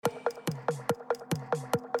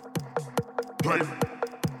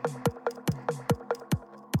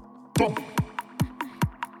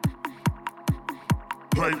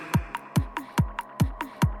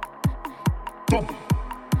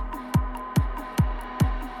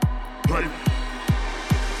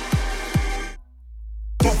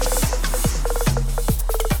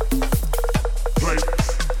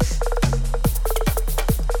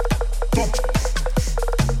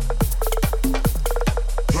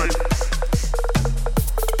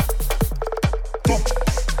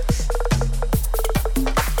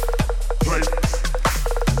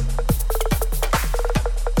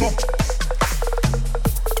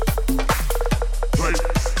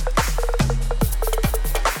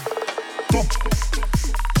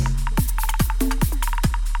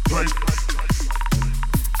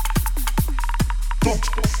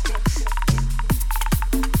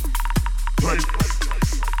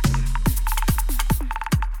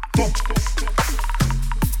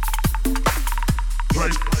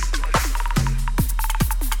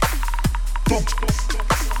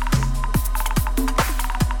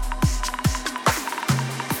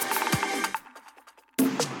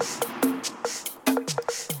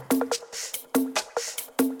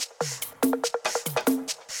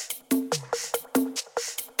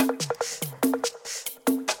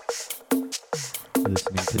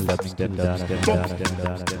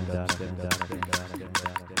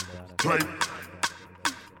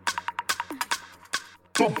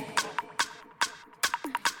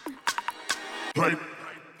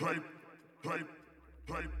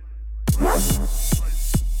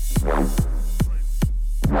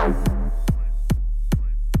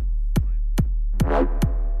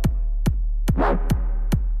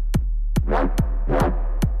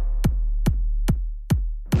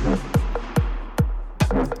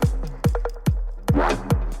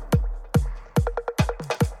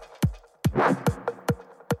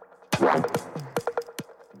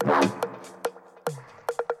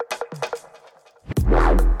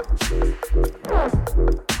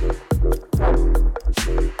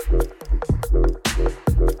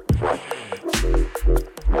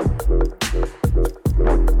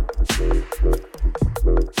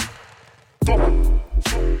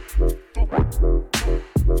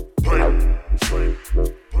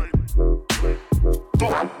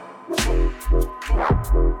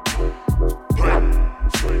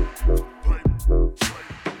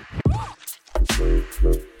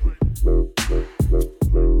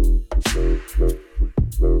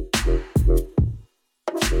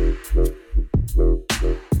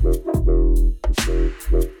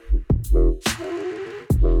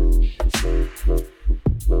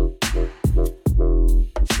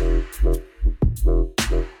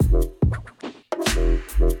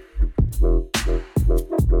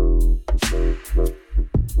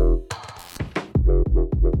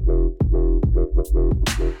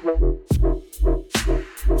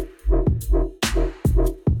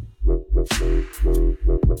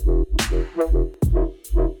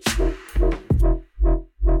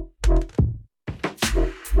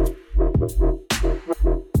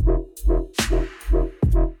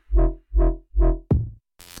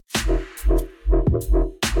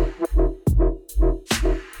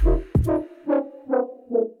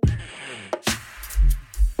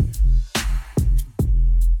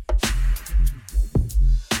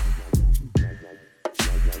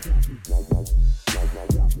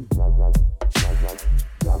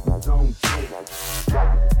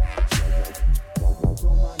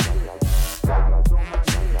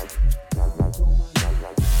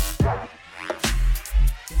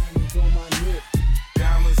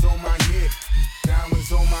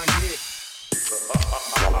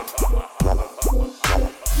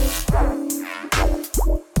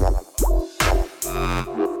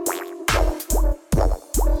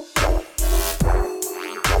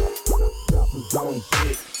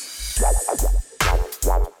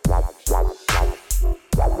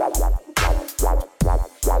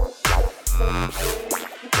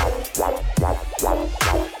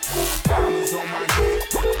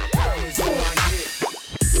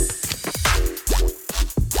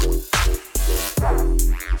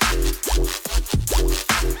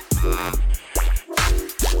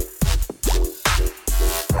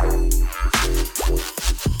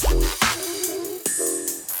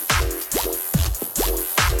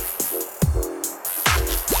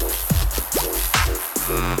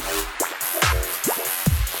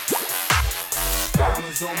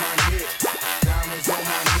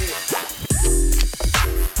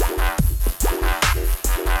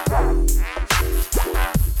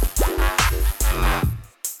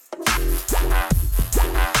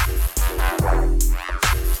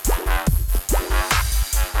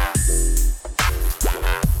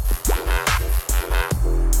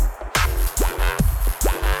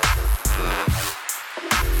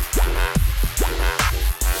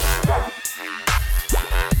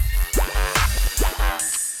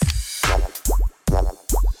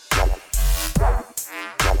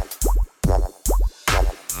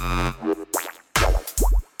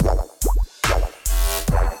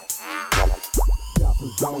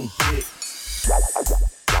hit.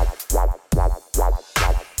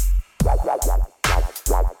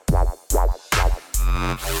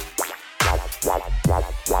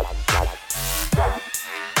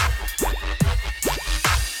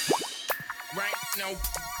 Right now. Right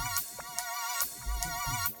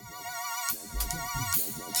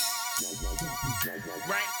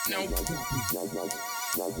now.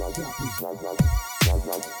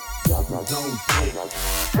 Don't hit.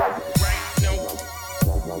 Right now.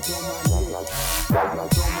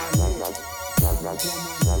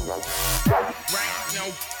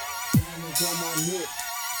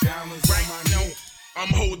 Right now, I'm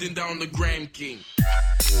holding down the Gram King.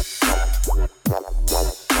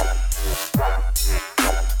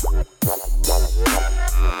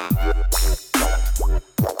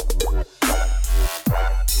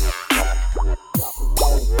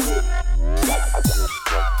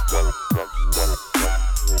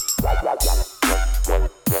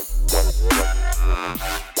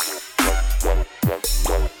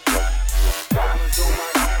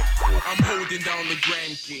 I'm holding down the Gram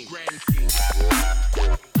King.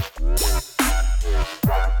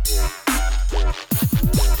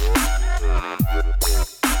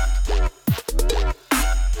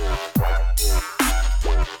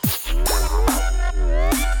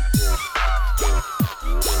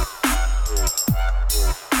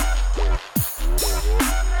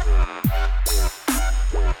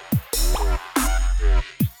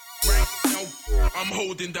 I'm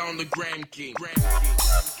holding down the Gram King.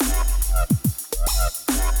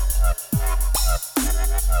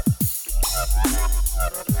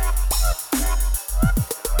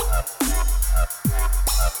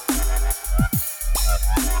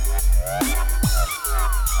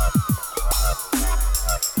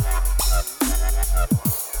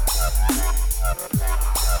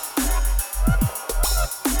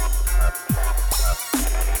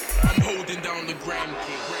 I'm holding down the Gram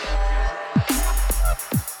King.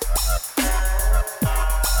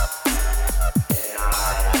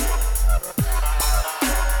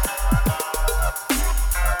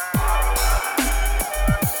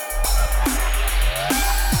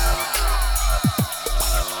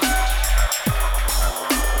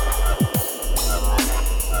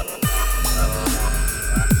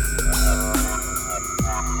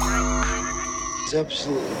 It's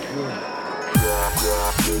absolutely pure.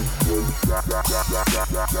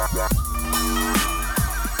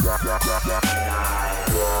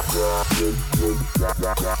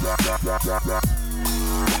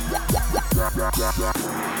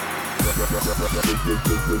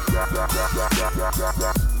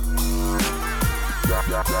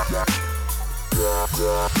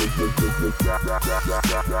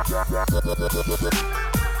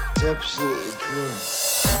 It's absolutely pure.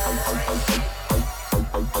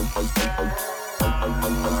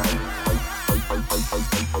 I'm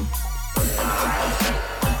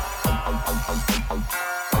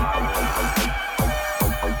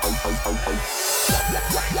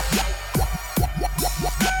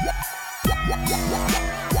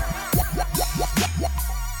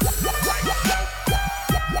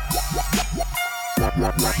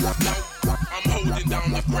holding down the Gram King. It's absolutely pure. I'm holding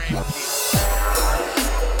down the Gram King.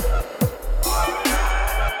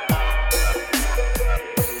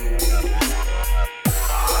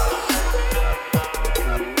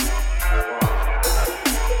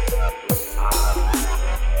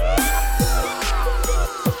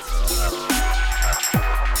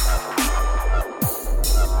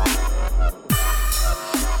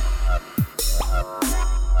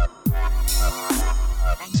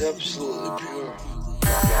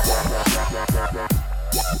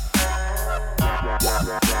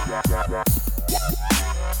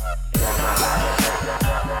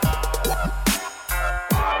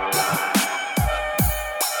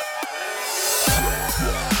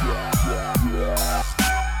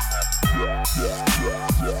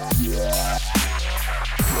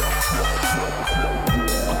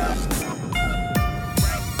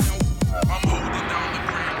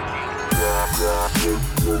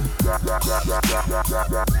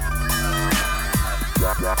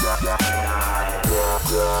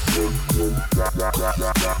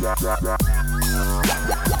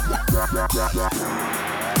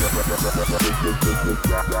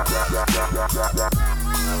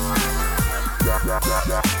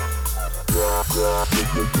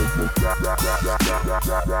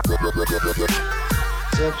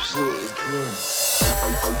 It's absolutely pure.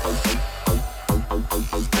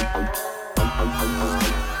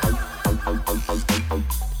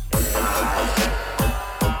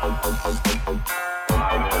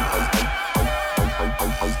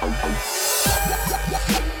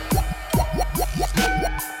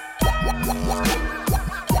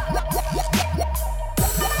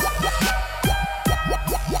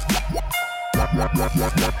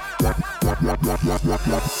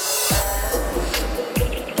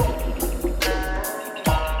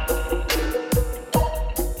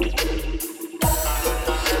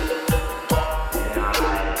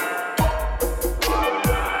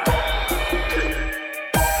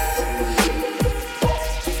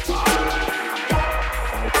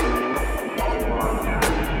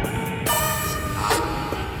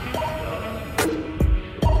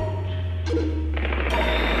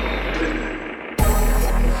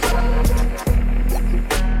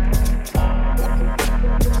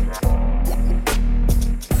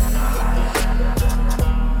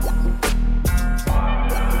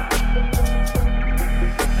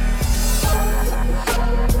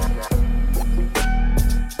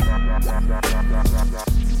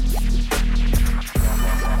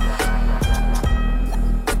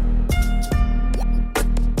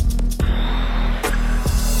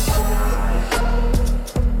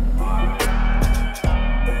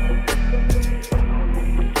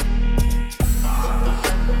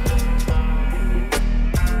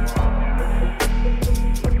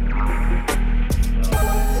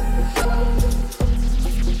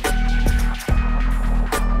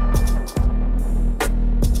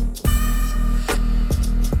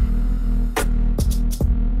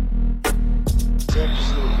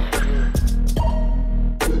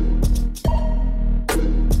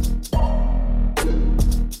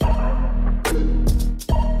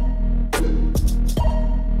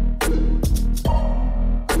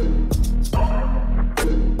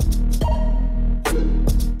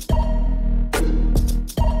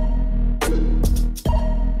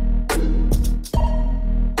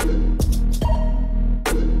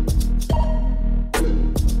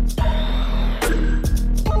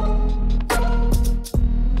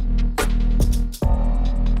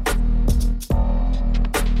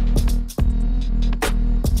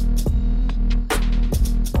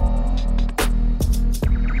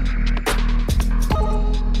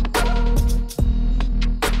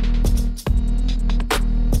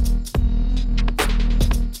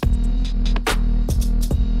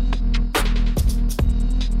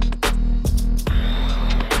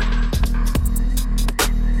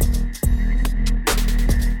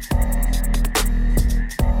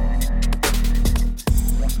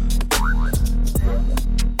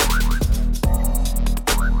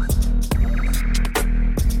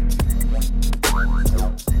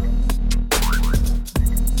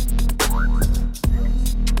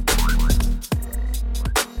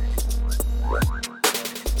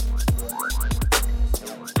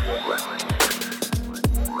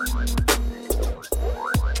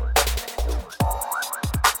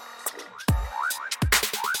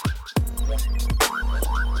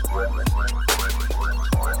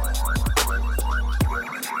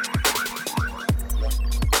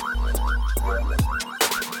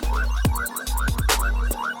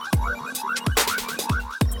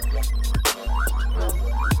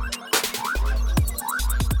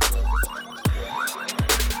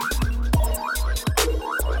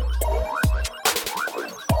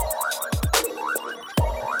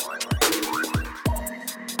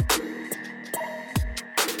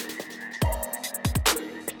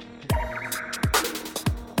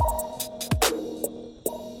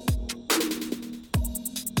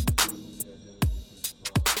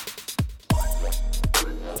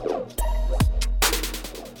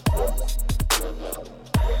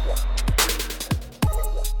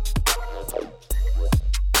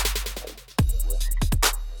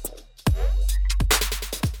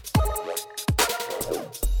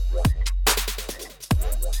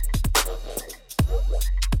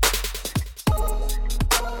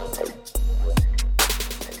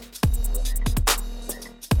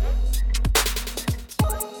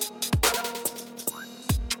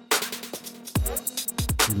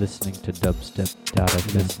 listening to dubstep data,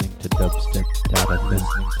 listening to dubstep data,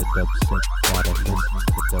 listening to dubstep data, listening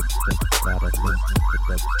to dubstep data, listening to dubstep data, listening to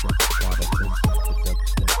dubstep data, listening to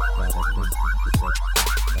dubstep data, listening to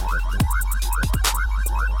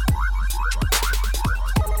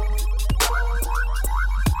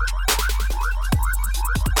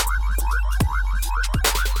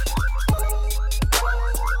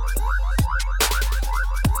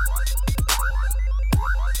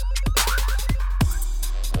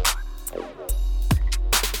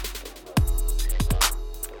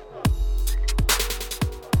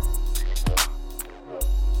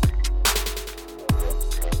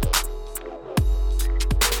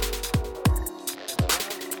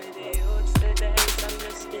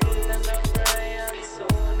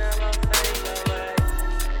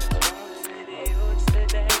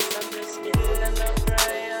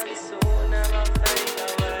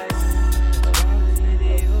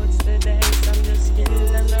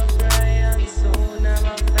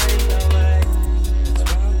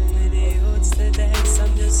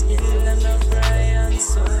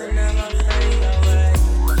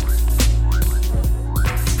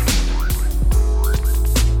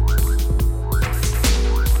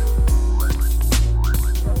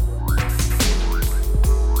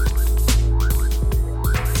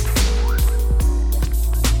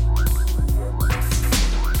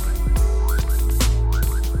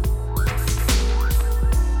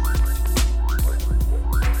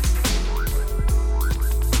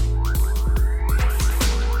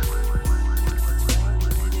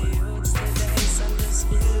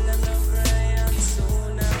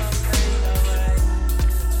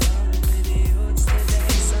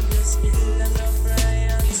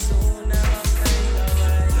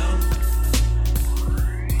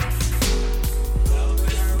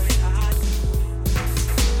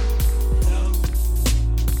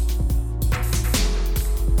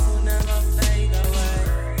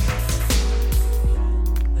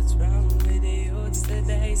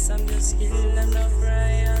skill enough,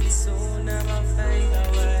 right? And soon I'ma fade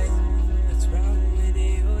away. What's wrong with the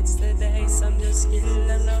youths today? Some just skill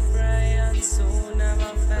enough, right? And soon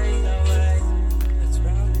I'ma fade away. What's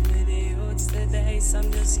wrong with the youths today?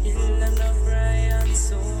 Some just skill enough, right? And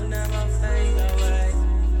soon I'ma fade away.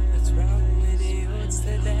 What's wrong with the youths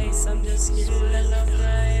today? Some just skill enough,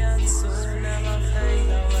 right? And soon I'ma fade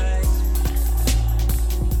away.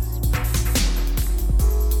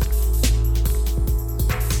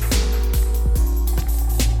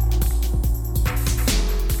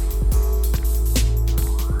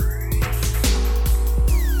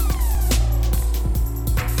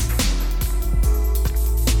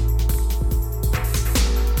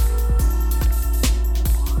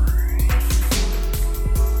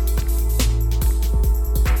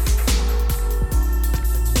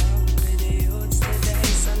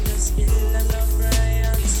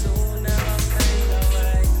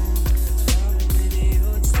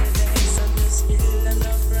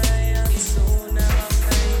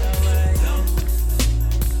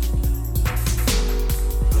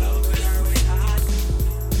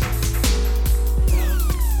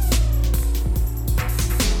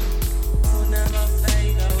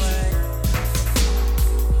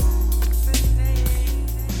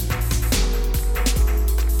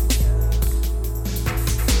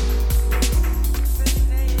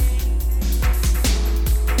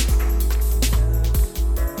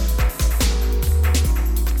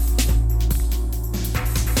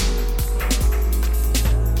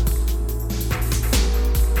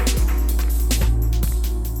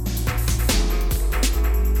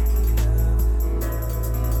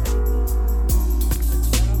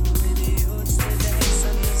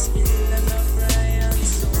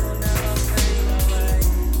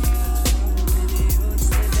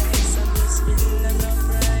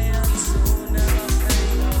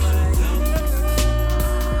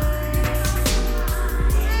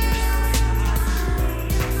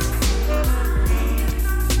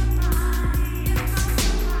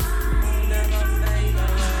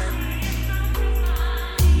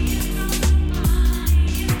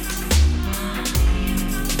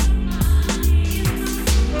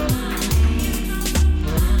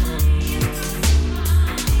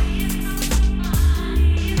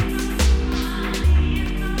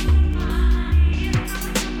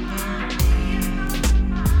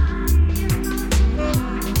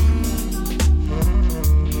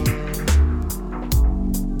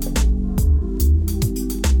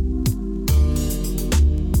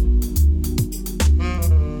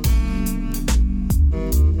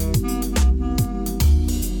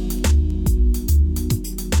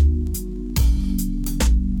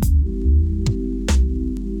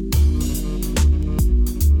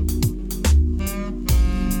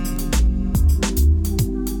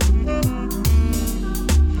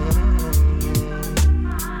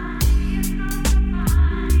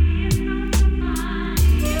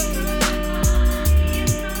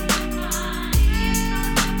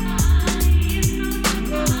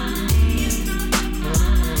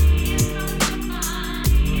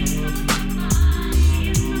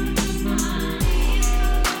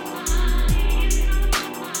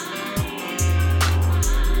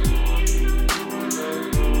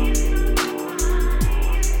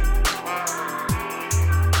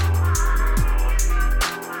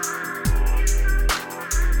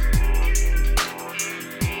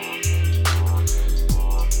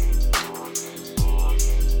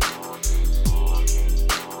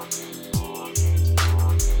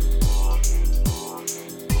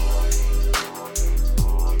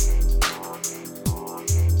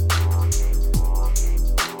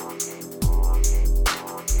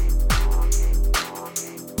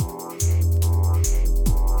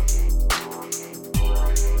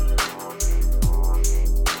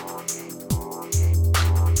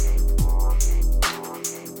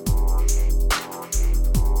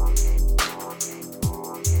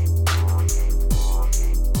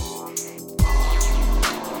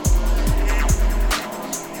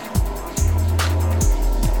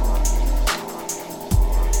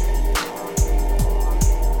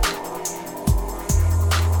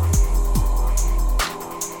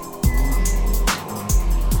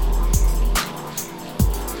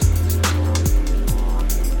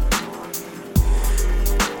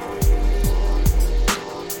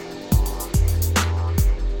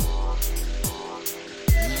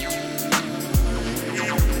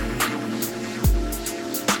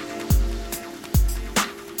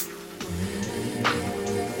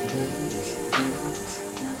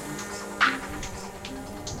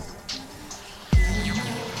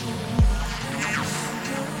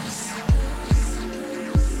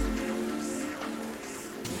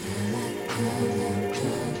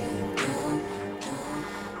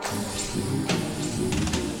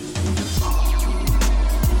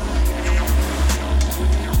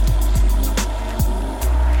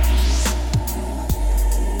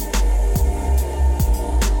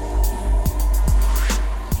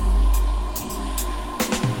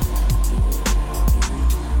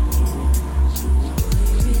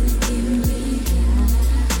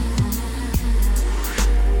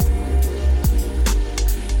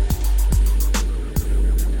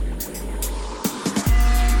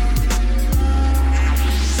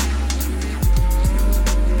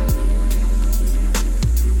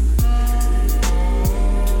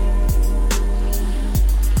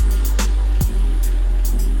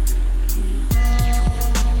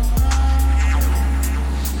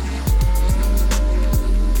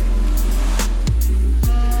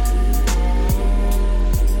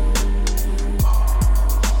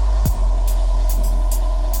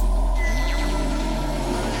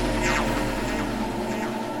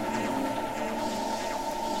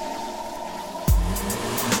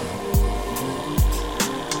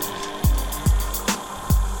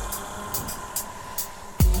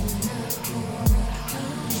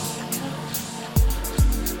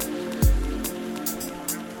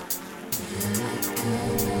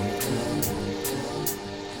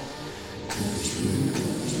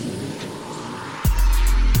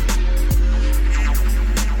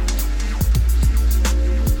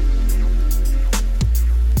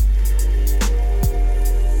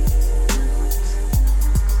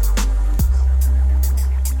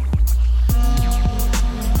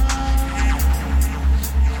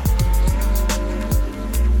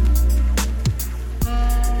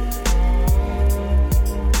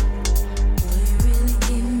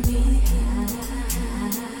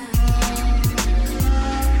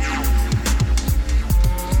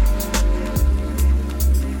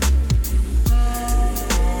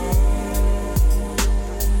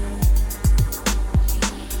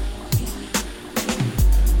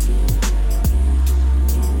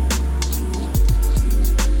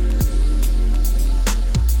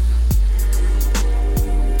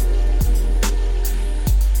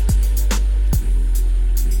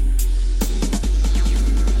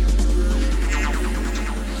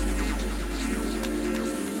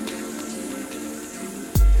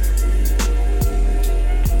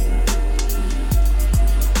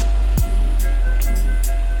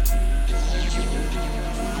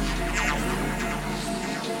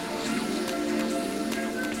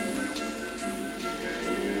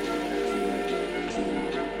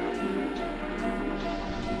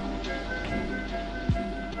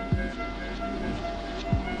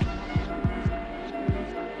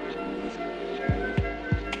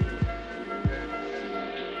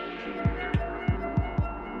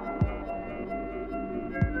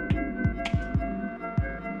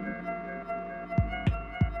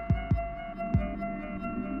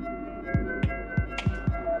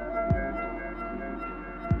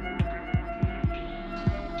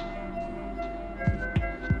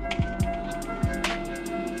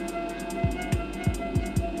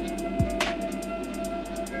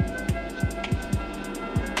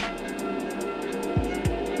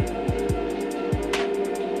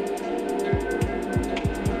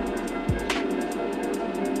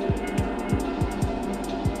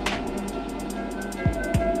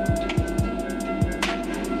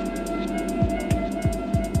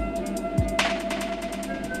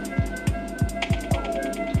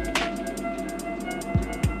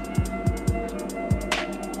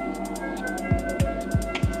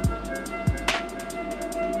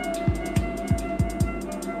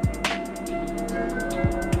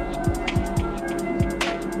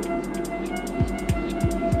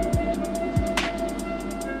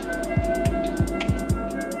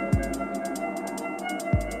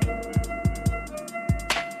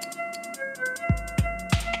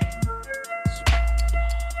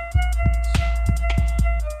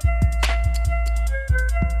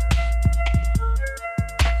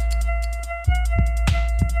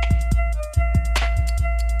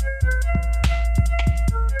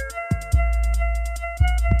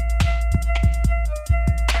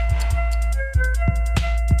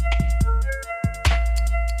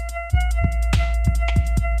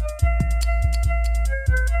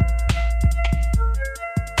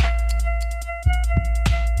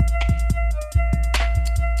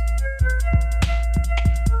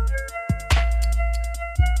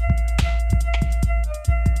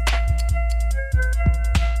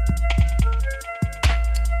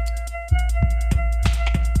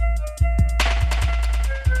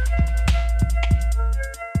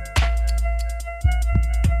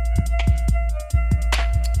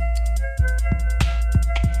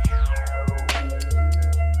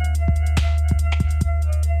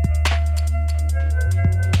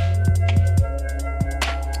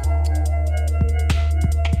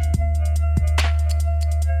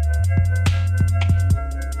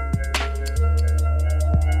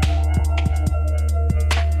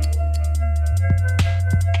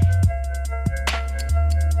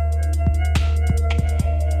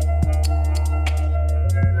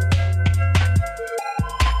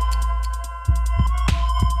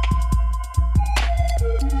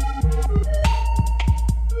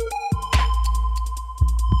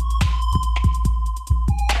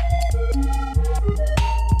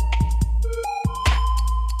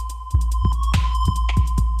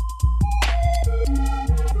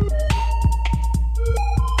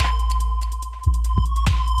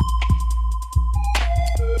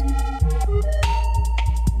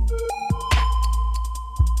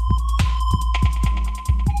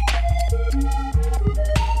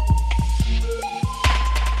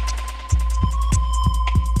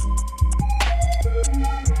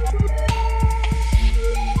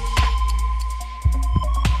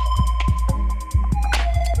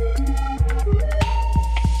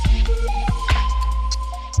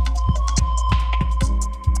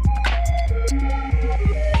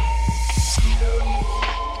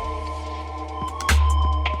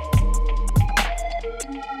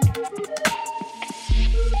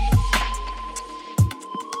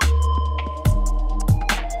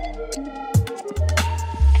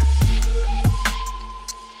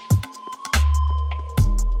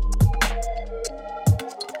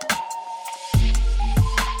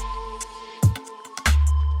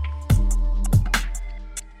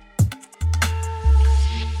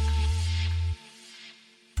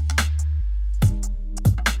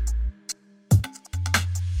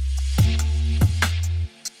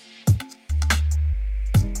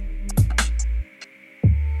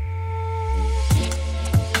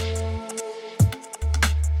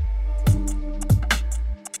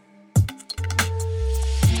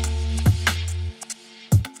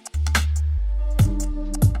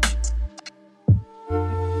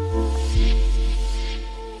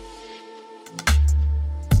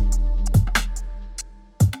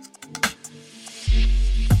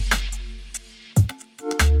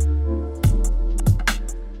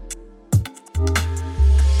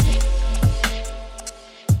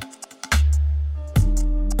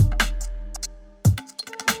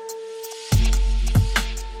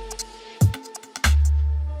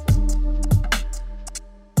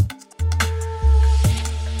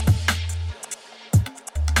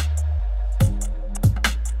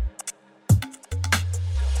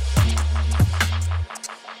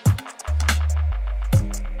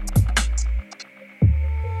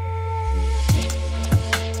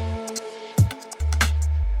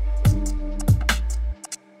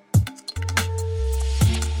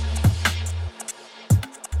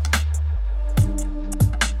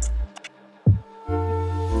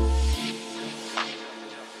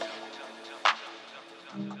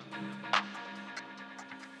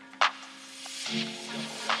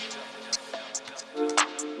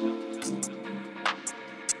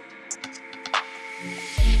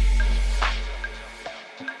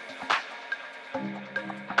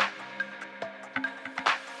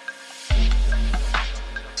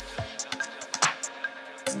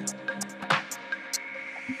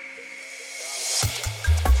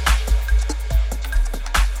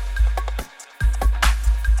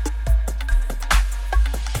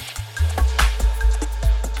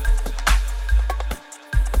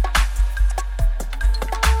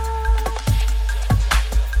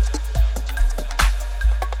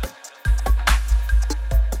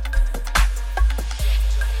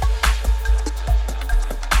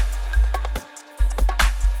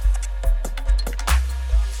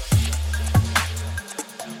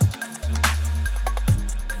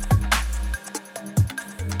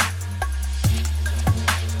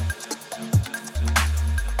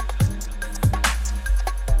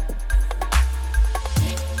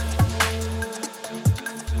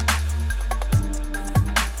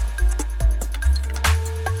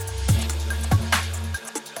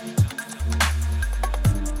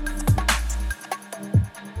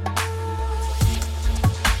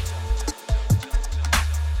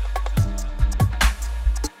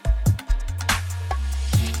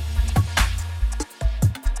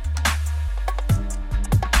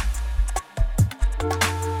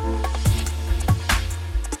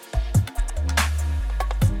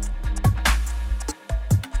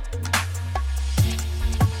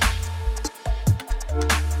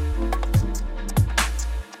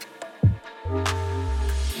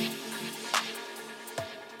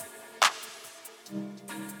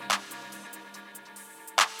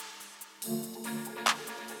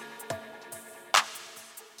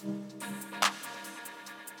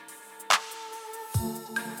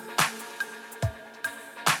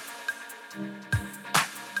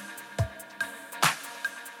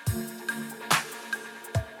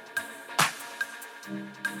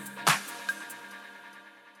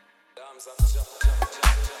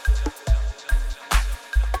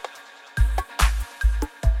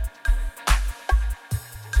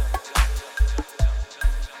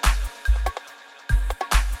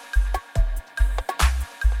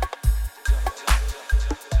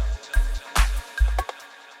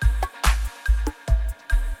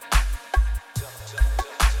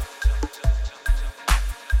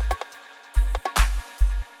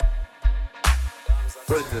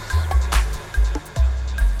 What is this?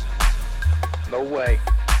 No way.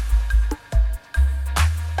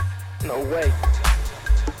 No way.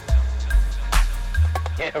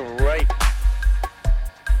 Yeah, right.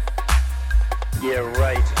 Yeah,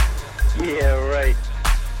 right. Yeah, right.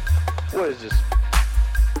 What is this?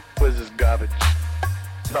 What is this garbage?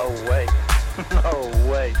 No way. No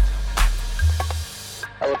way.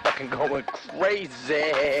 I was fucking going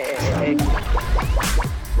crazy.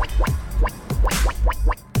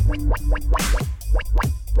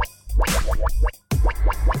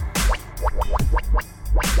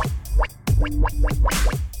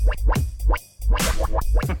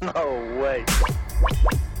 No way.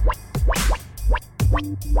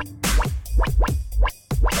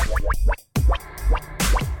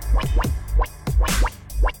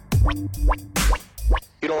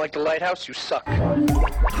 You don't like the lighthouse? You suck.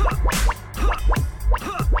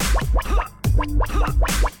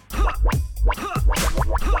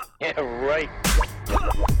 Yeah, right.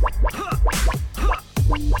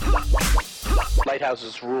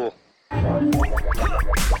 Lighthouses rule.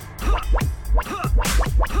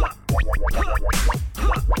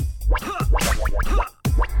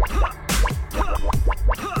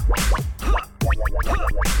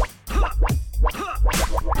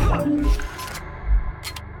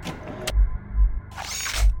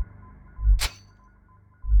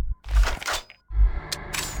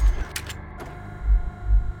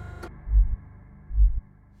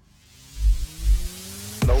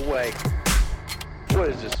 No way. What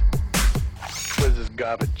is this? What is this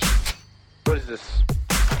garbage? What is this?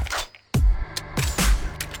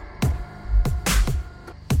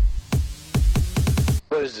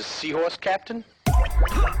 What is this, seahorse captain?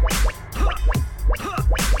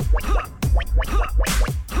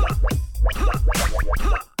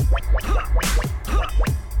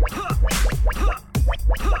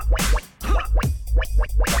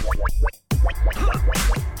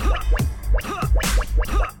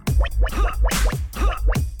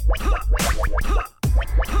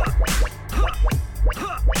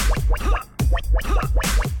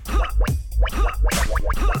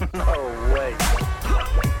 No way.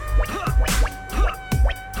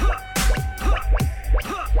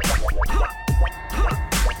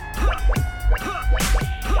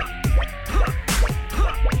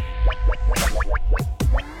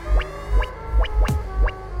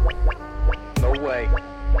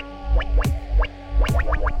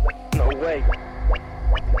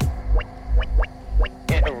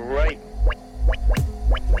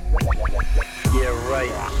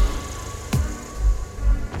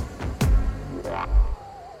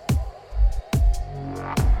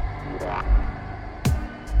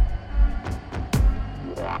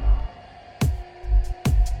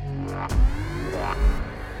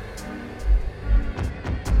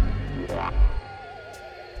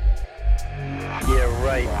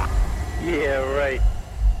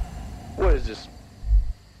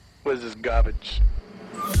 garbage.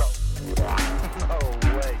 No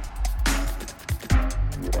way.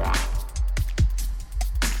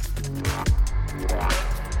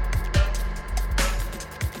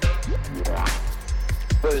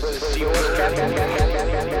 Was this yours,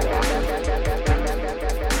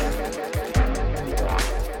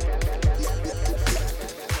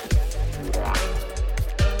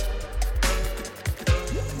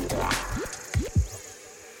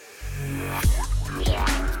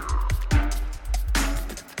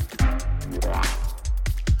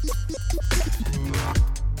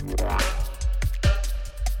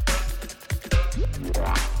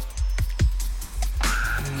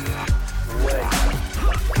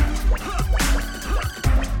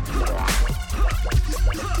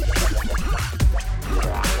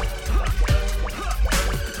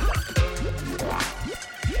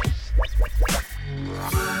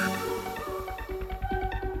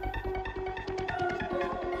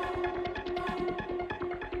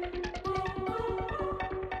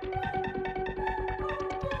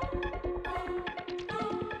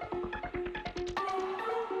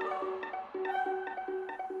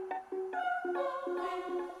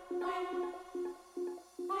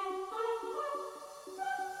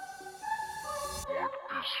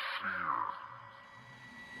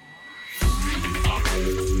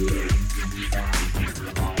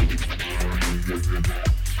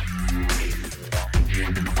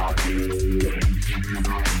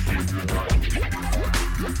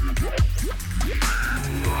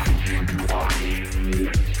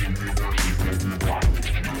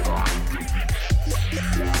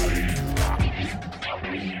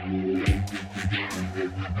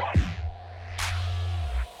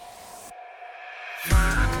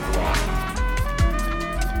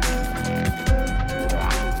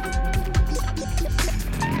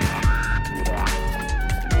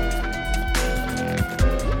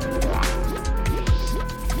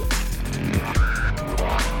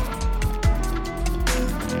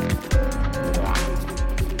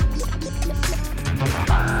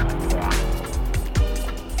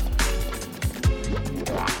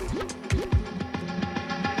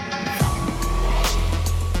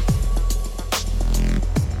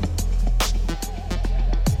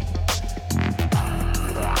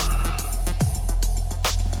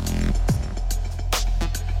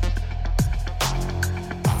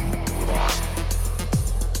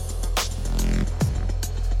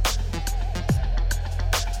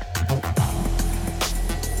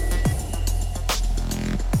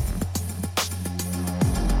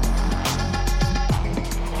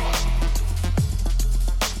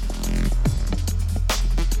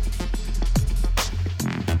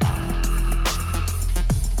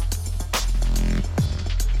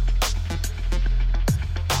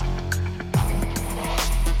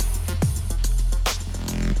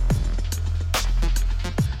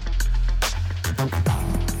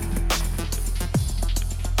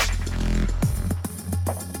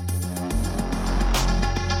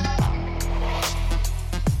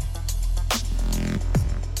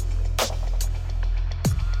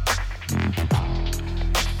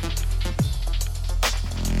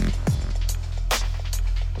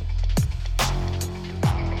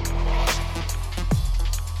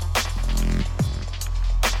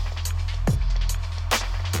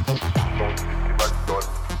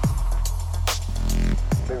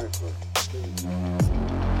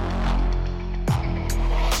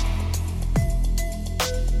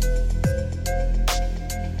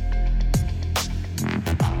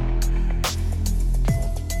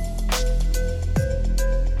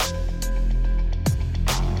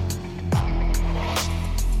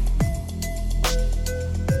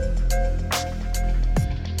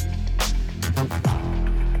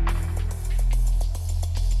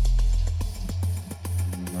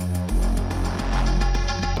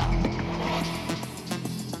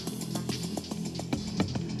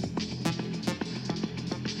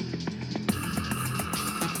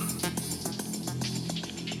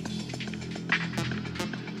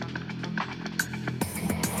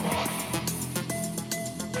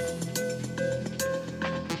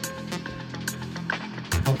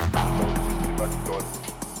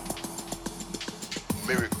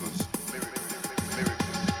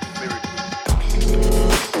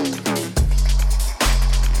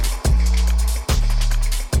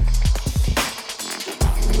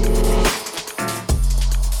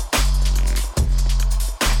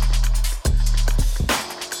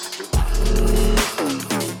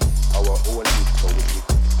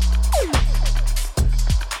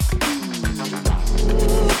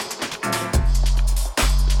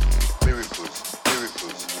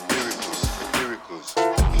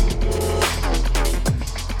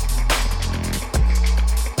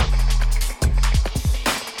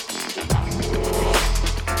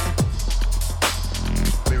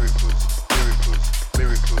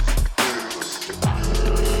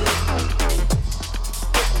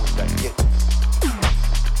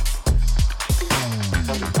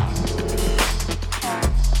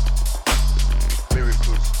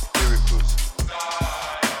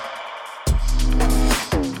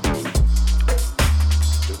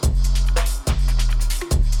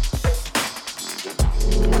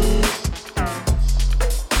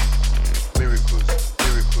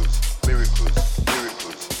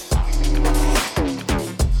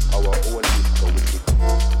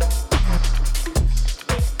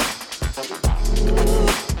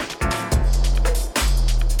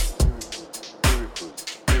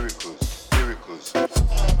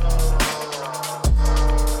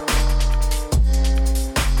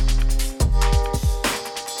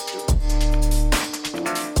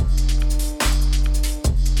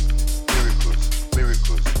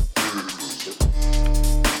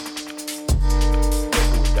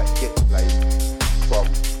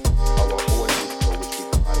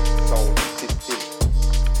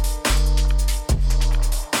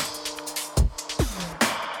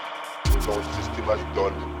 sound system has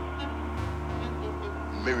done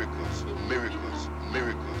miracles, miracles,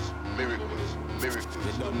 miracles, miracles, miracles,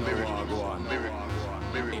 You don't know miracles, what go on. miracles,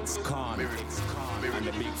 miracles, It's Khan. miracles, And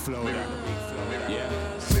the big flow. Yeah.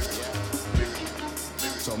 miracles.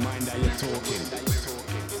 So mind that you're talking.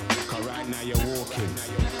 Cause right now you're walking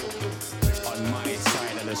on my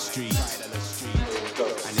side of the street.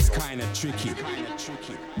 And it's kinda tricky.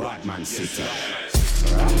 Batman City.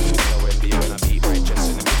 When do you wanna be my chest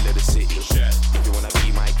in the middle of the city? If you wanna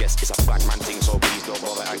be my guest, it's a Batman thing, so please don't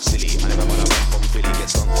bother act silly. I never wanna run from Philly, get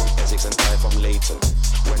stung from Essex and die from Leighton.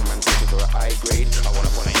 When man's looking for a high grade, I wanna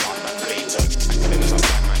put a yard man later. And then there's a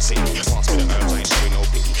Batman city. Pass me the herbs, I ain't showing no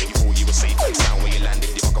pity. You thought you were safe, but it's down where you landed.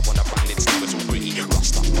 You fuck up on the bandits, never too pretty.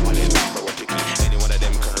 Rust up, my little bro, a picky. Any one of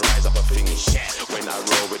them can rise up a thingy. When I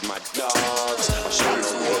roll with my dogs, I show no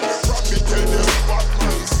pity. From me tell them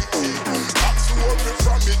Batman City. That's what me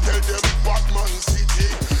from me tell them Batman City.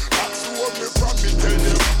 That's what me from me tell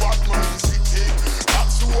them Batman City.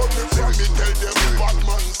 That's what me from me tell them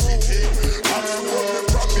Batman City. That's what me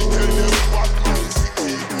from me tell them Batman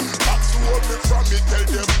City. That's what me from me tell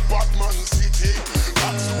them Batman City.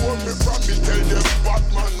 That's what me from me tell them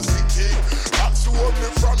Batman City. That's what me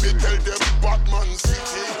from me tell them Batman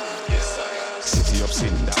City. City of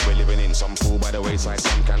sin that we're living in. Some fool by the wayside,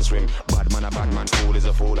 some can swim. Bad man, a bad man, fool is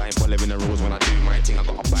a fool. I ain't following the rules when I do my thing. I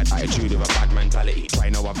got a bad attitude with a bad mentality. Try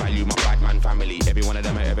know I value my bad man family. Every one of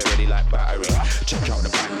them are ever ready like battery. Check out the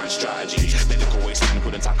bad man strategy. They look always man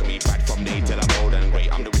couldn't tackle me. Bad from day till I'm old and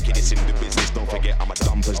great. I'm the wickedest in the business. Don't forget I'm a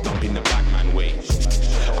dumpers dumping the bad man way.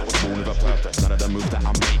 I was born with a purpose. None of the moves that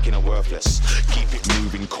I'm making are worthless. Keep it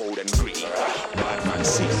moving cold and gritty. Bad man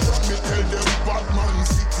see. From me tell them Batman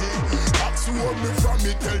City. That's what me from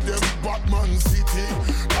me tell them Batman City.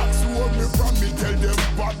 That's what me from me tell them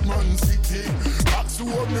Batman City. That's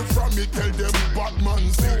what me from me tell them Batman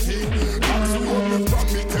City. That's what me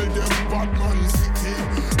from me tell them Batman City.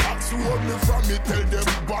 That's what me from me tell them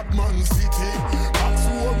Batman City. That's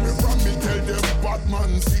what me from me tell them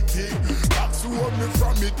Batman City. That's what me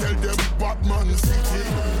from me tell them Batman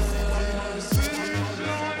City.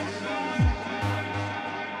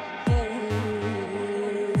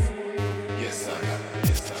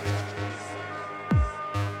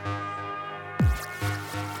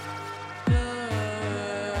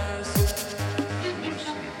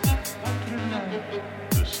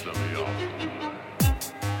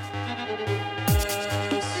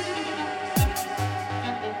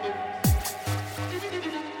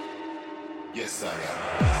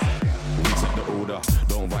 Set the order,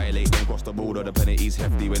 don't violate, don't cross the border. The penalty's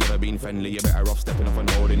hefty, we've never been friendly. You're better off stepping off and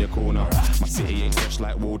holding your corner. My city ain't fresh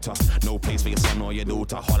like water, no place for your son or your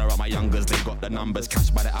daughter. Holler at my youngers, they got the numbers. Cash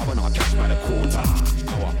by the hour, not cash by the quarter.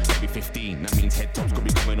 Hour, maybe 15, that means head tops could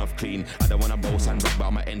be coming off clean. I don't wanna boast and brag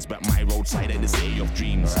about my ends, but my roadside ain't the city of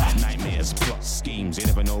dreams. Nightmares, plots, schemes, you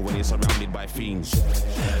never know when you're surrounded by fiends.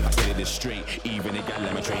 I tell you this straight, even a gal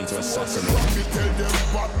let me train to assassinate. From me tell them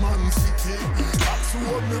Batman City. That's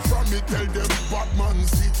what me from me tell them Batman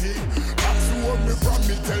City. That's what me from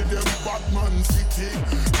me tell them Batman City.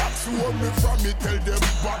 That's what me from me tell them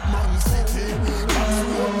Batman City. That's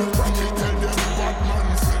what me from me tell them Batman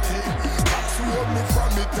City. That's what me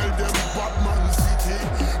from me tell them Batman City.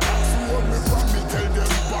 That's what me from me tell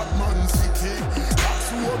them Batman City. That's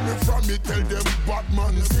what me from me tell them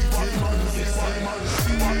Batman City.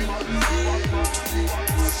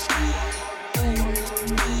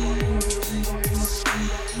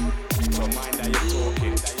 So mind that you're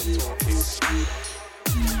talking,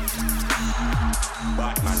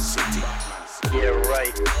 Batman City. Yeah,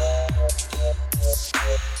 right.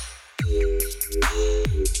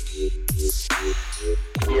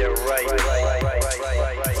 Yeah, right.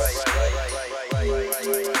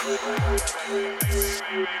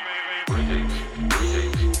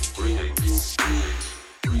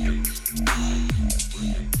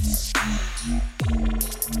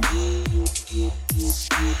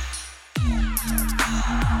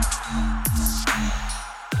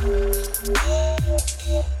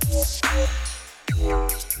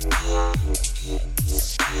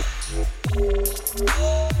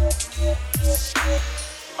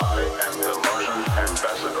 I am the Martian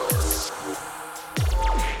ambassador.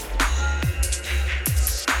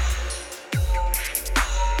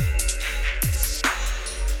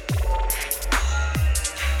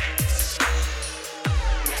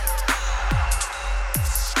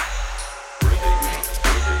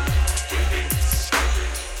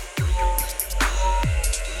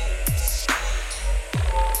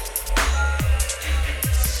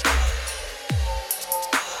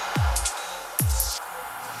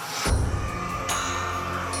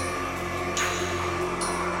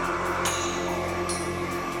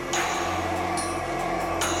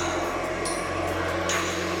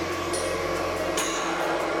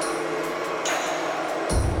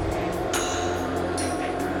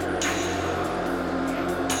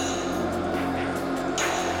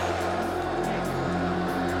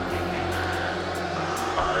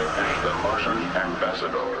 the Martian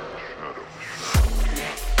ambassador.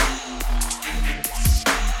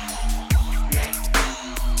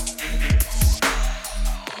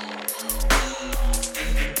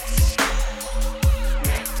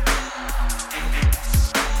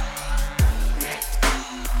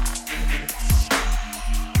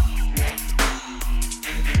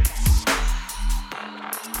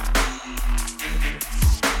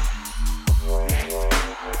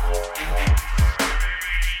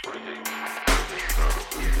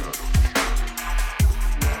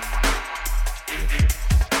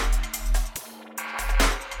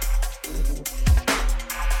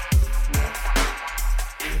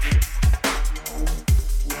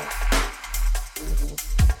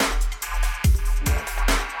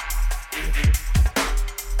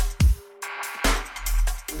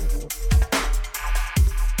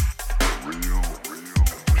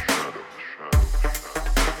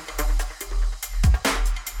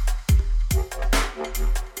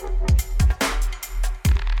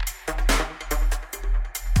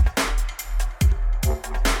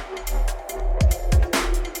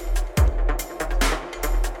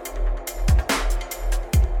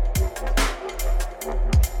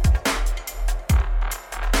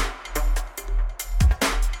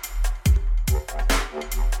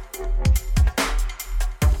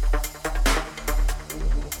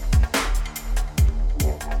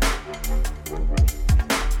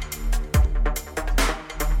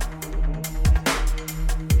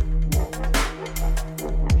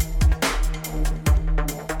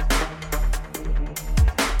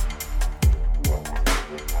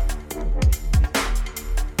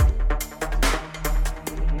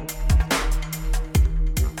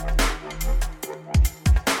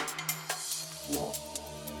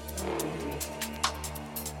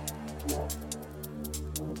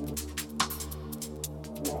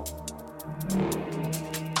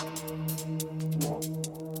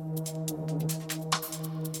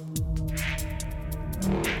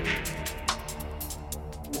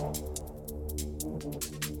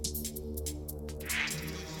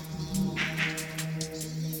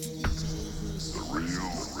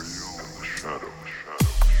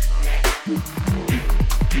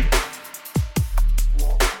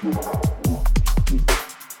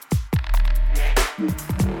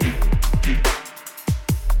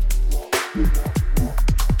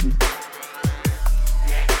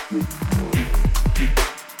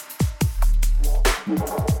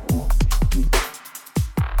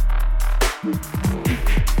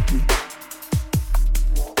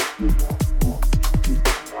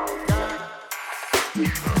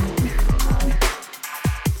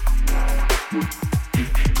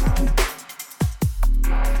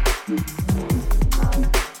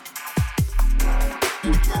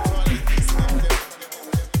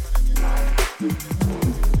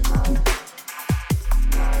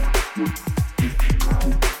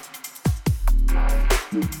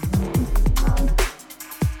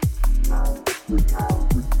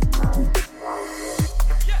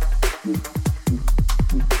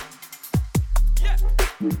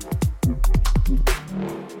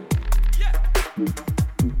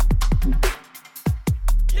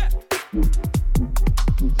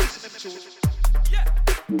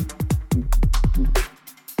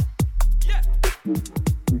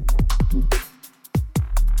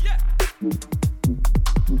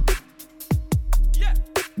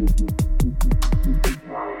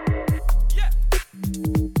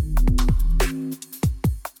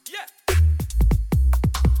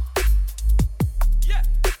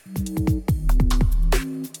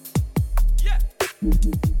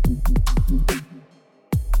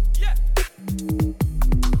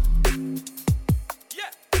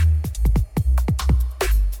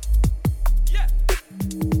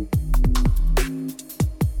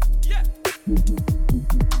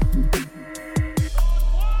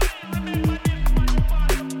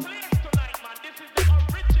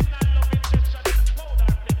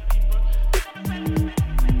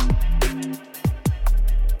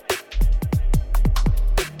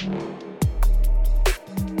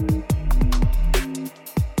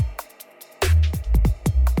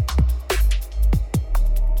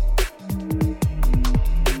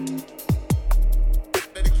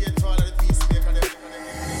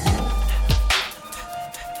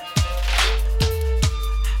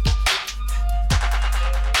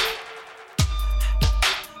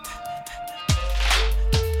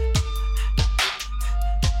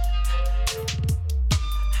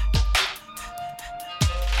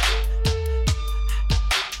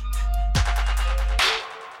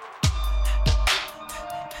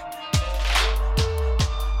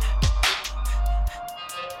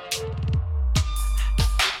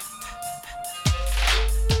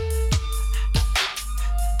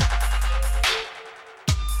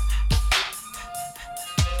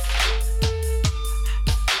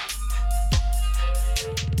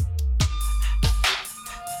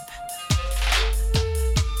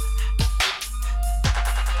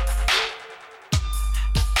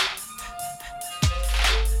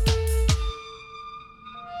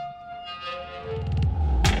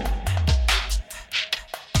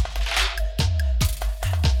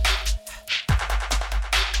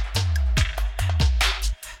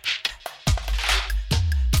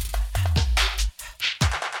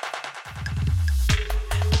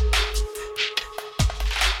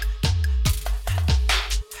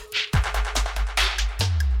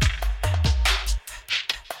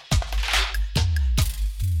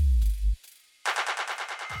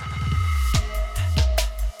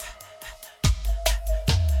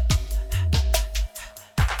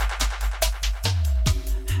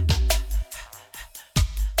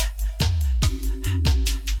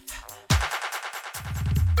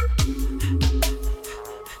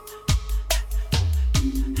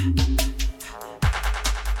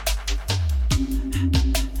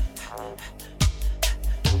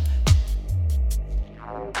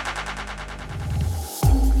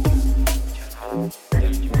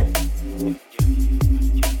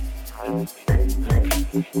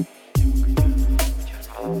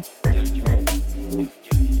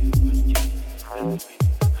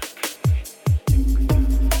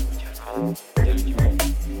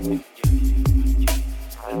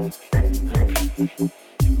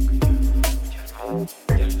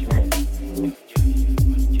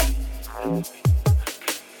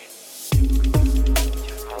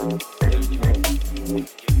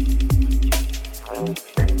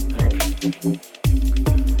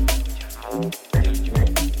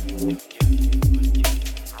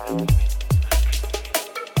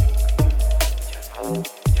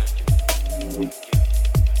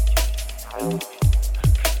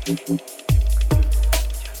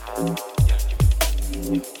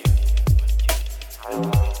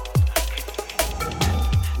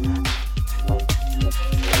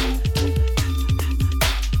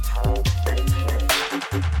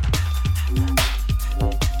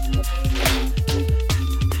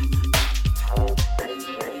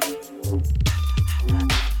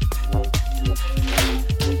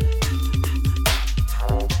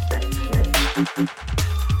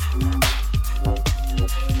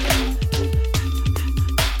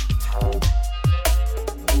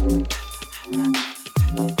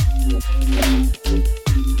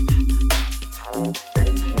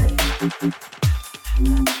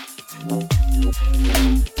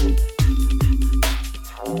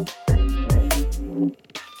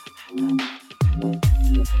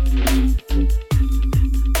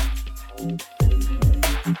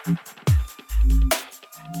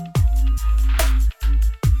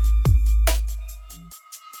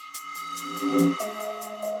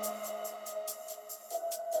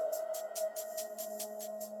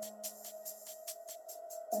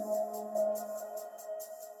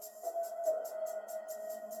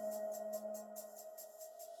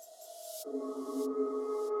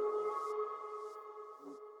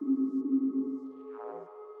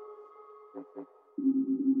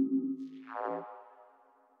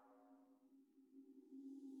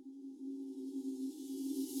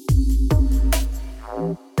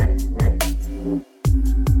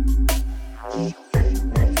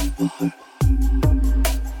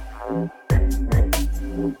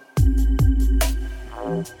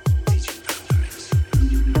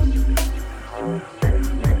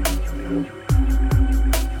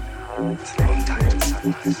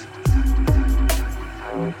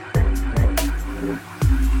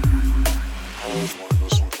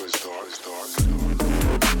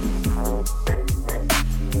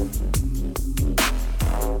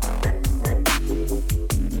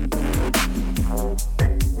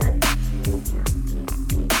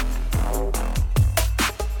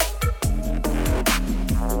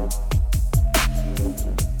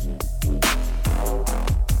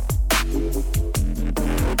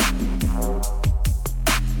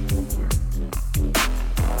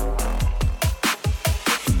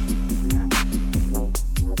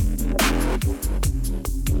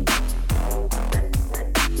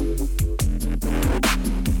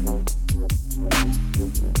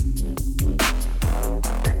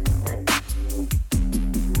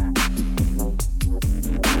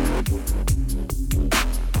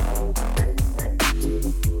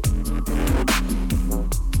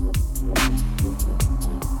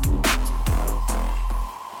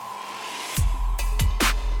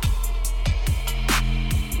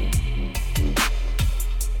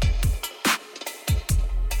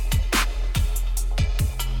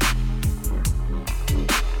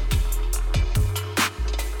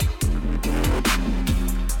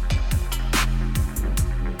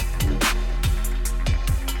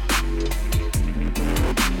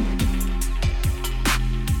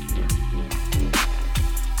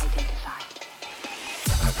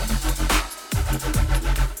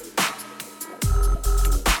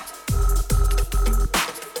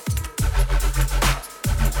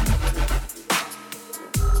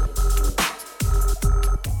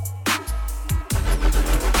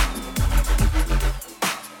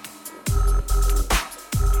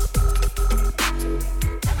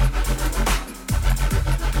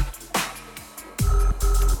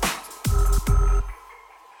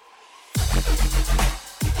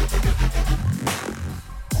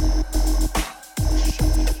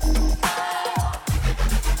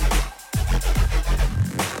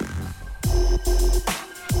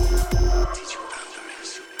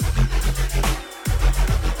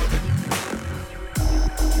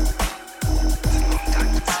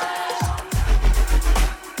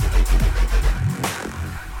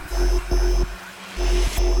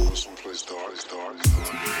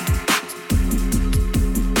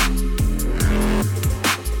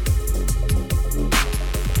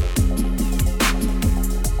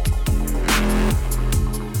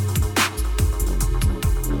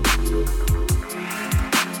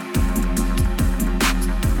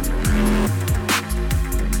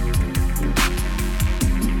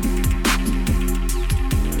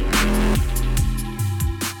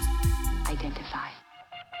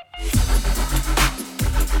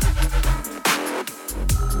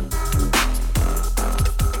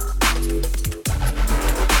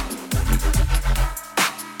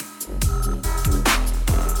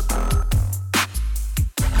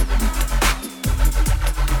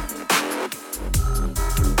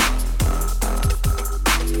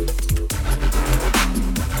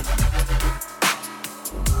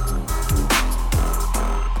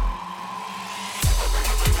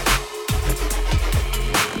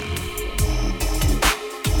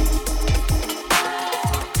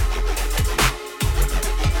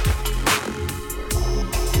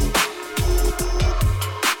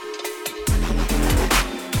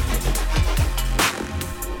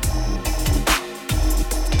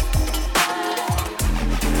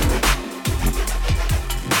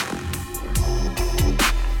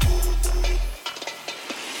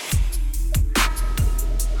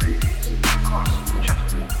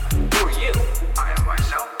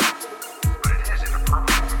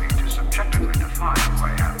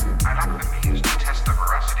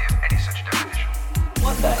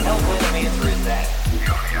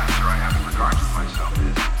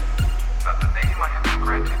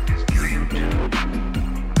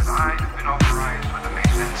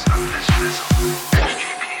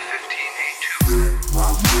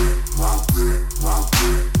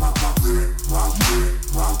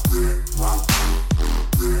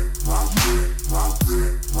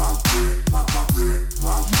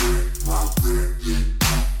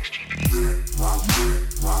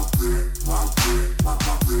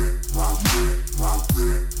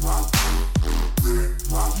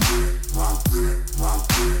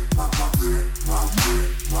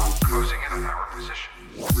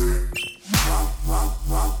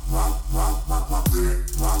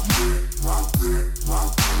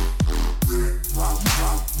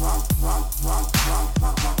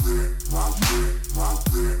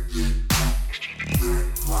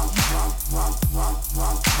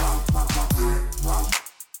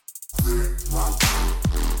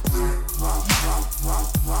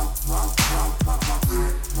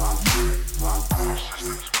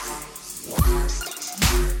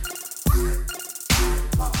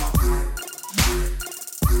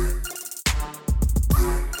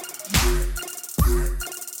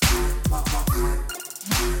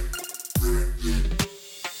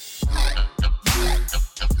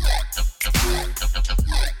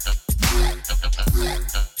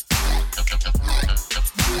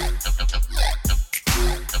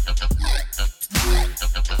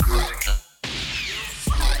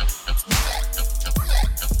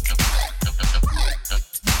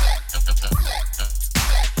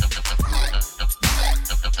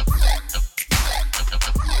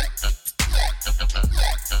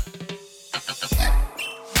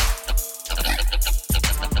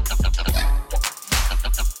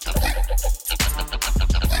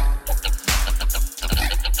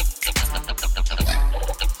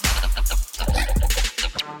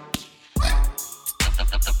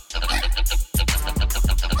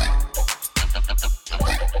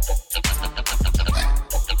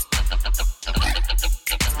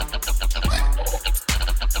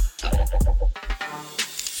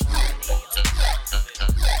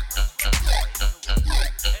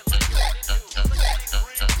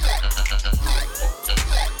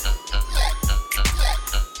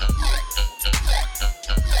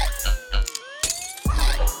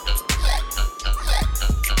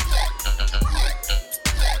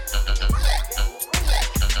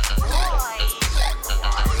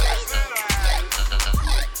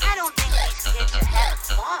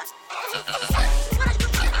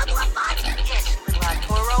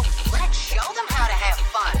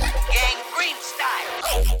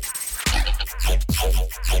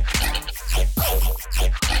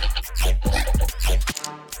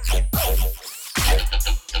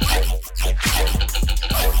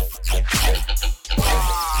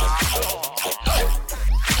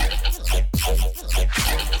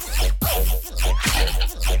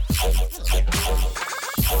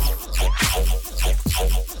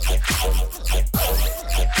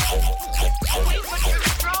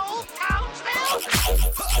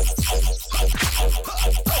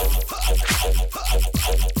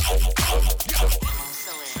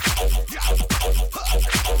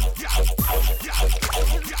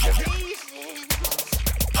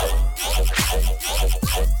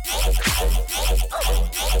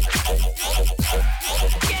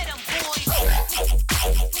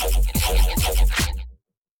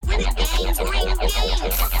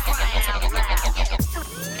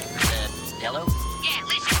 Hello? Yeah,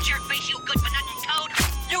 listen, jerkface, you good for nothing toad.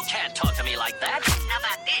 You can't talk to me like that. How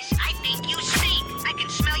about this? I think you stink. I can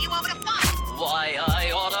smell you over the phone. Why,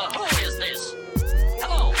 I oughta. Who is this?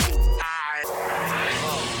 Hello?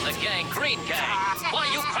 Oh, the gangrene gang. Why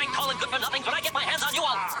are you crank calling good for nothing? When I get my hands on you,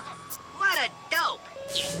 I'll... What a dope.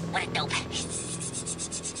 Yeah, what a dope.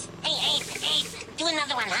 Hey, do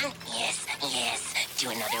another one, huh? Yes, do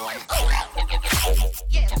another one.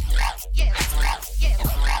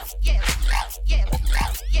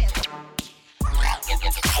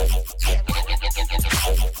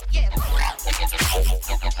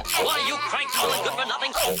 Why are you crank calling good for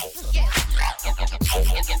nothing?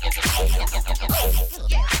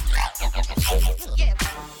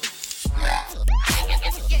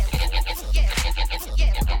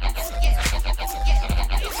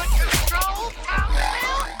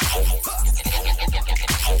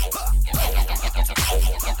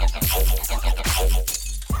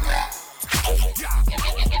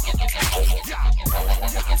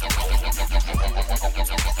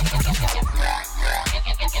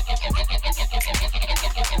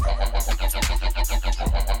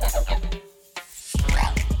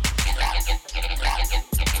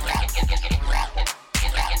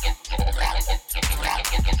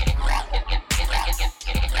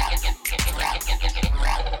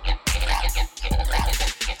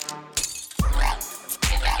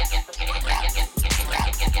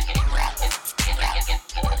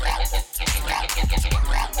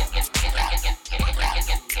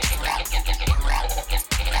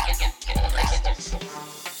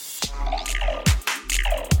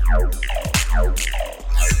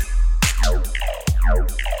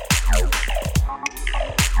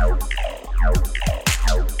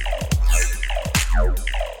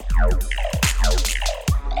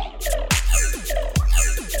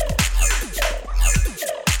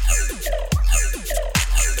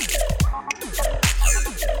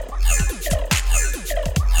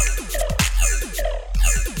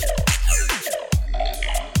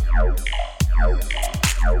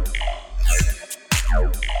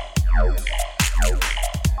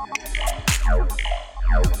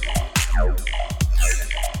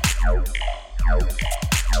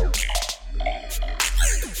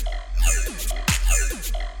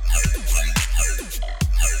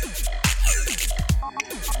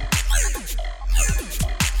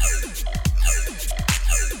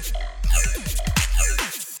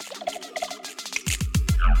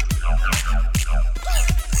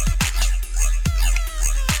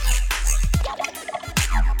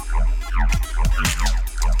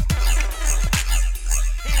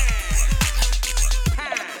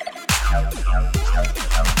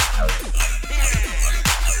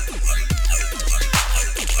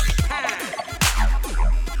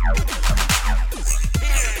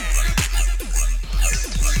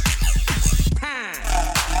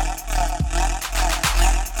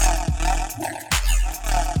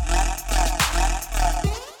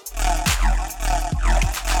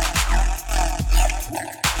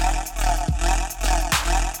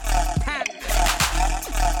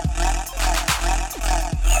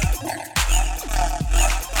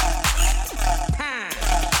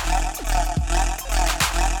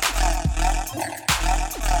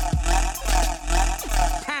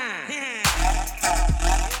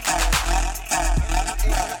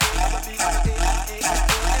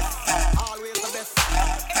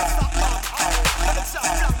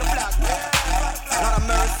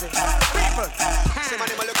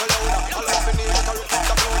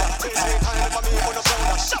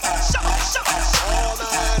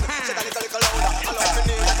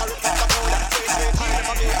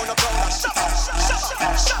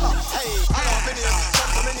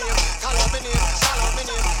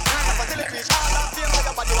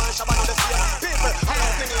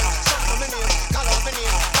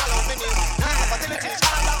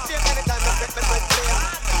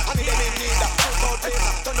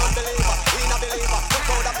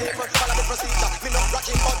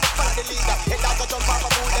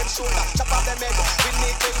 shoulder, chop off them head. With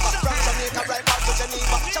me finger, from Jamaica right back to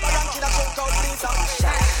Geneva. Shabba rank in a choke out, please.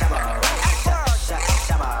 Shabba rank. 8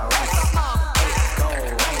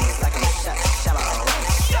 gold rings like I'm shot. Shabba rank.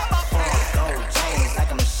 4 gold chains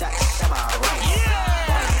like I'm shot. Shabba rank.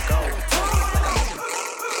 1 gold tooth like I'm.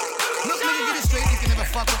 Look, nigga, get it straight. You can never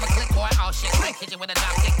fuck with my click, boy. Oh shit, quick, hit you with a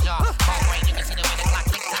drop kick jaw. Bone break, you can see the way the clock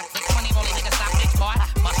tick tock tick. 20 rolling niggas stop bitch, boy.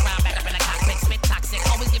 Bust round back up in the cockpit, spit toxic.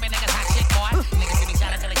 Always giving niggas hot shit, boy. Niggas see me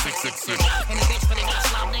shot until they sick. Any bitch really got a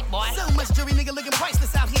slow dick, boy. So much jury nigga looking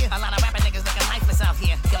priceless out here. A lot of rapping niggas looking lifeless out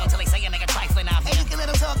here. Kill until they say a nigga trifling out here. And you can let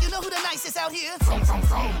them talk, you know who the nicest out here. From.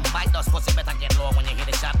 Bite those pussy, better get low when you hear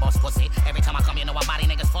the shot, boss pussy. Every time I come, you know I body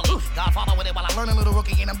niggas fully. Godfather with it while I learn a little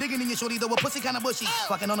rookie. And I'm digging in your shorty, though a pussy kinda bushy.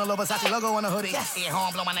 Fucking on the low Versace logo on the hoodie. Yes. Ear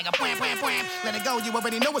home, blow my nigga, bwam. Let it go, you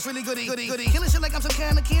already know it's really goody. Killing shit like I'm some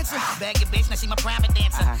kind of cancer. Bag your bitch, now she my private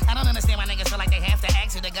dancer. I don't understand why niggas feel like they have to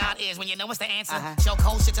ask who the God is when you know it's the answer. Show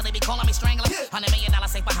cold shit till they be calling me strangler. $100 million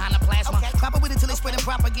safe behind the plasma. Pop it with it till they spreading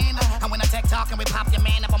propaganda. And when I tech talk and we pop your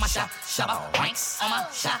man up on my shabba ranks. On my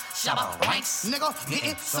shabba ranks. Nigga,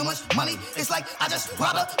 getting so much money, it's like I just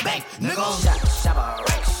robbed a bank. Nigga, shabba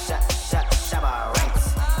ranks. Shabba ranks.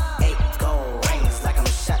 8 gold rings like I'm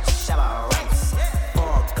shot. Shabba ranks.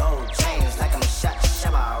 4 gold chains like I'm shot.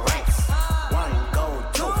 Shabba ranks. 1 gold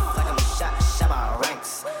tooth like I'm shot. Shabba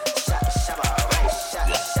ranks. Shabba ranks.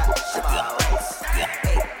 Shabba ranks.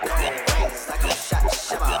 8 gold rings like I'm shot.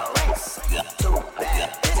 Shabba ranks. 2 bad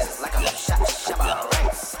bitches like I'm shot. Shabba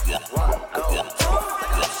ranks. 1 gold tooth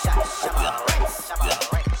like I'm shot. Shabba ranks. Shabba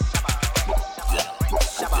ranks.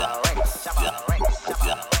 Shabba ranks. Shabba ranks.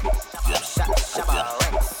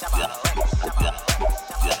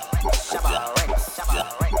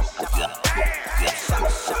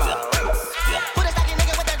 Put a stocky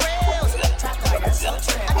nigga with the grills.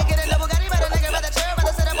 I can get a double Gotti, but a nigga rather chill.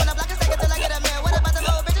 Rather sit up on the block and stick it till I get a meal. What about the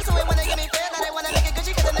old bitches who ain't wanna give me feel? Now they wanna make it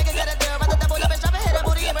Gucci cause the nigga got a deal. Rather double up and drop and hit a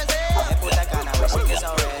booty in Brazil. Puta cana, wish it gets so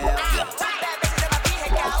real. Bad bitches in my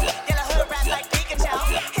vehicle. Get a hood rap like Pikachu.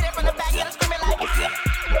 Hit it from the back and I'm screaming like Jesus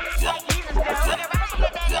do. When the rappers from the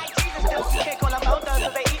dead like Jesus do. Can't call them out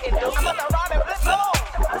cause they eatin' do. I'm about to rob and flip gold.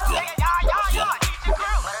 Nigga, yeah, eat your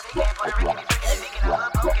crew. But if he can't Puerto Rican, he's freaking and thinking of a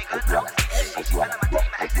okay, good bro. She's feeling my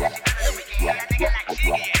team, I said she feeling the weekend. Yeah, nigga like she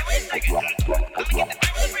get it when it's like it. Let me get the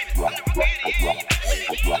power of freedom from the rookie of the year.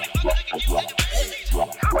 You better believe it, you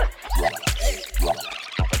wanna fuck with like you like a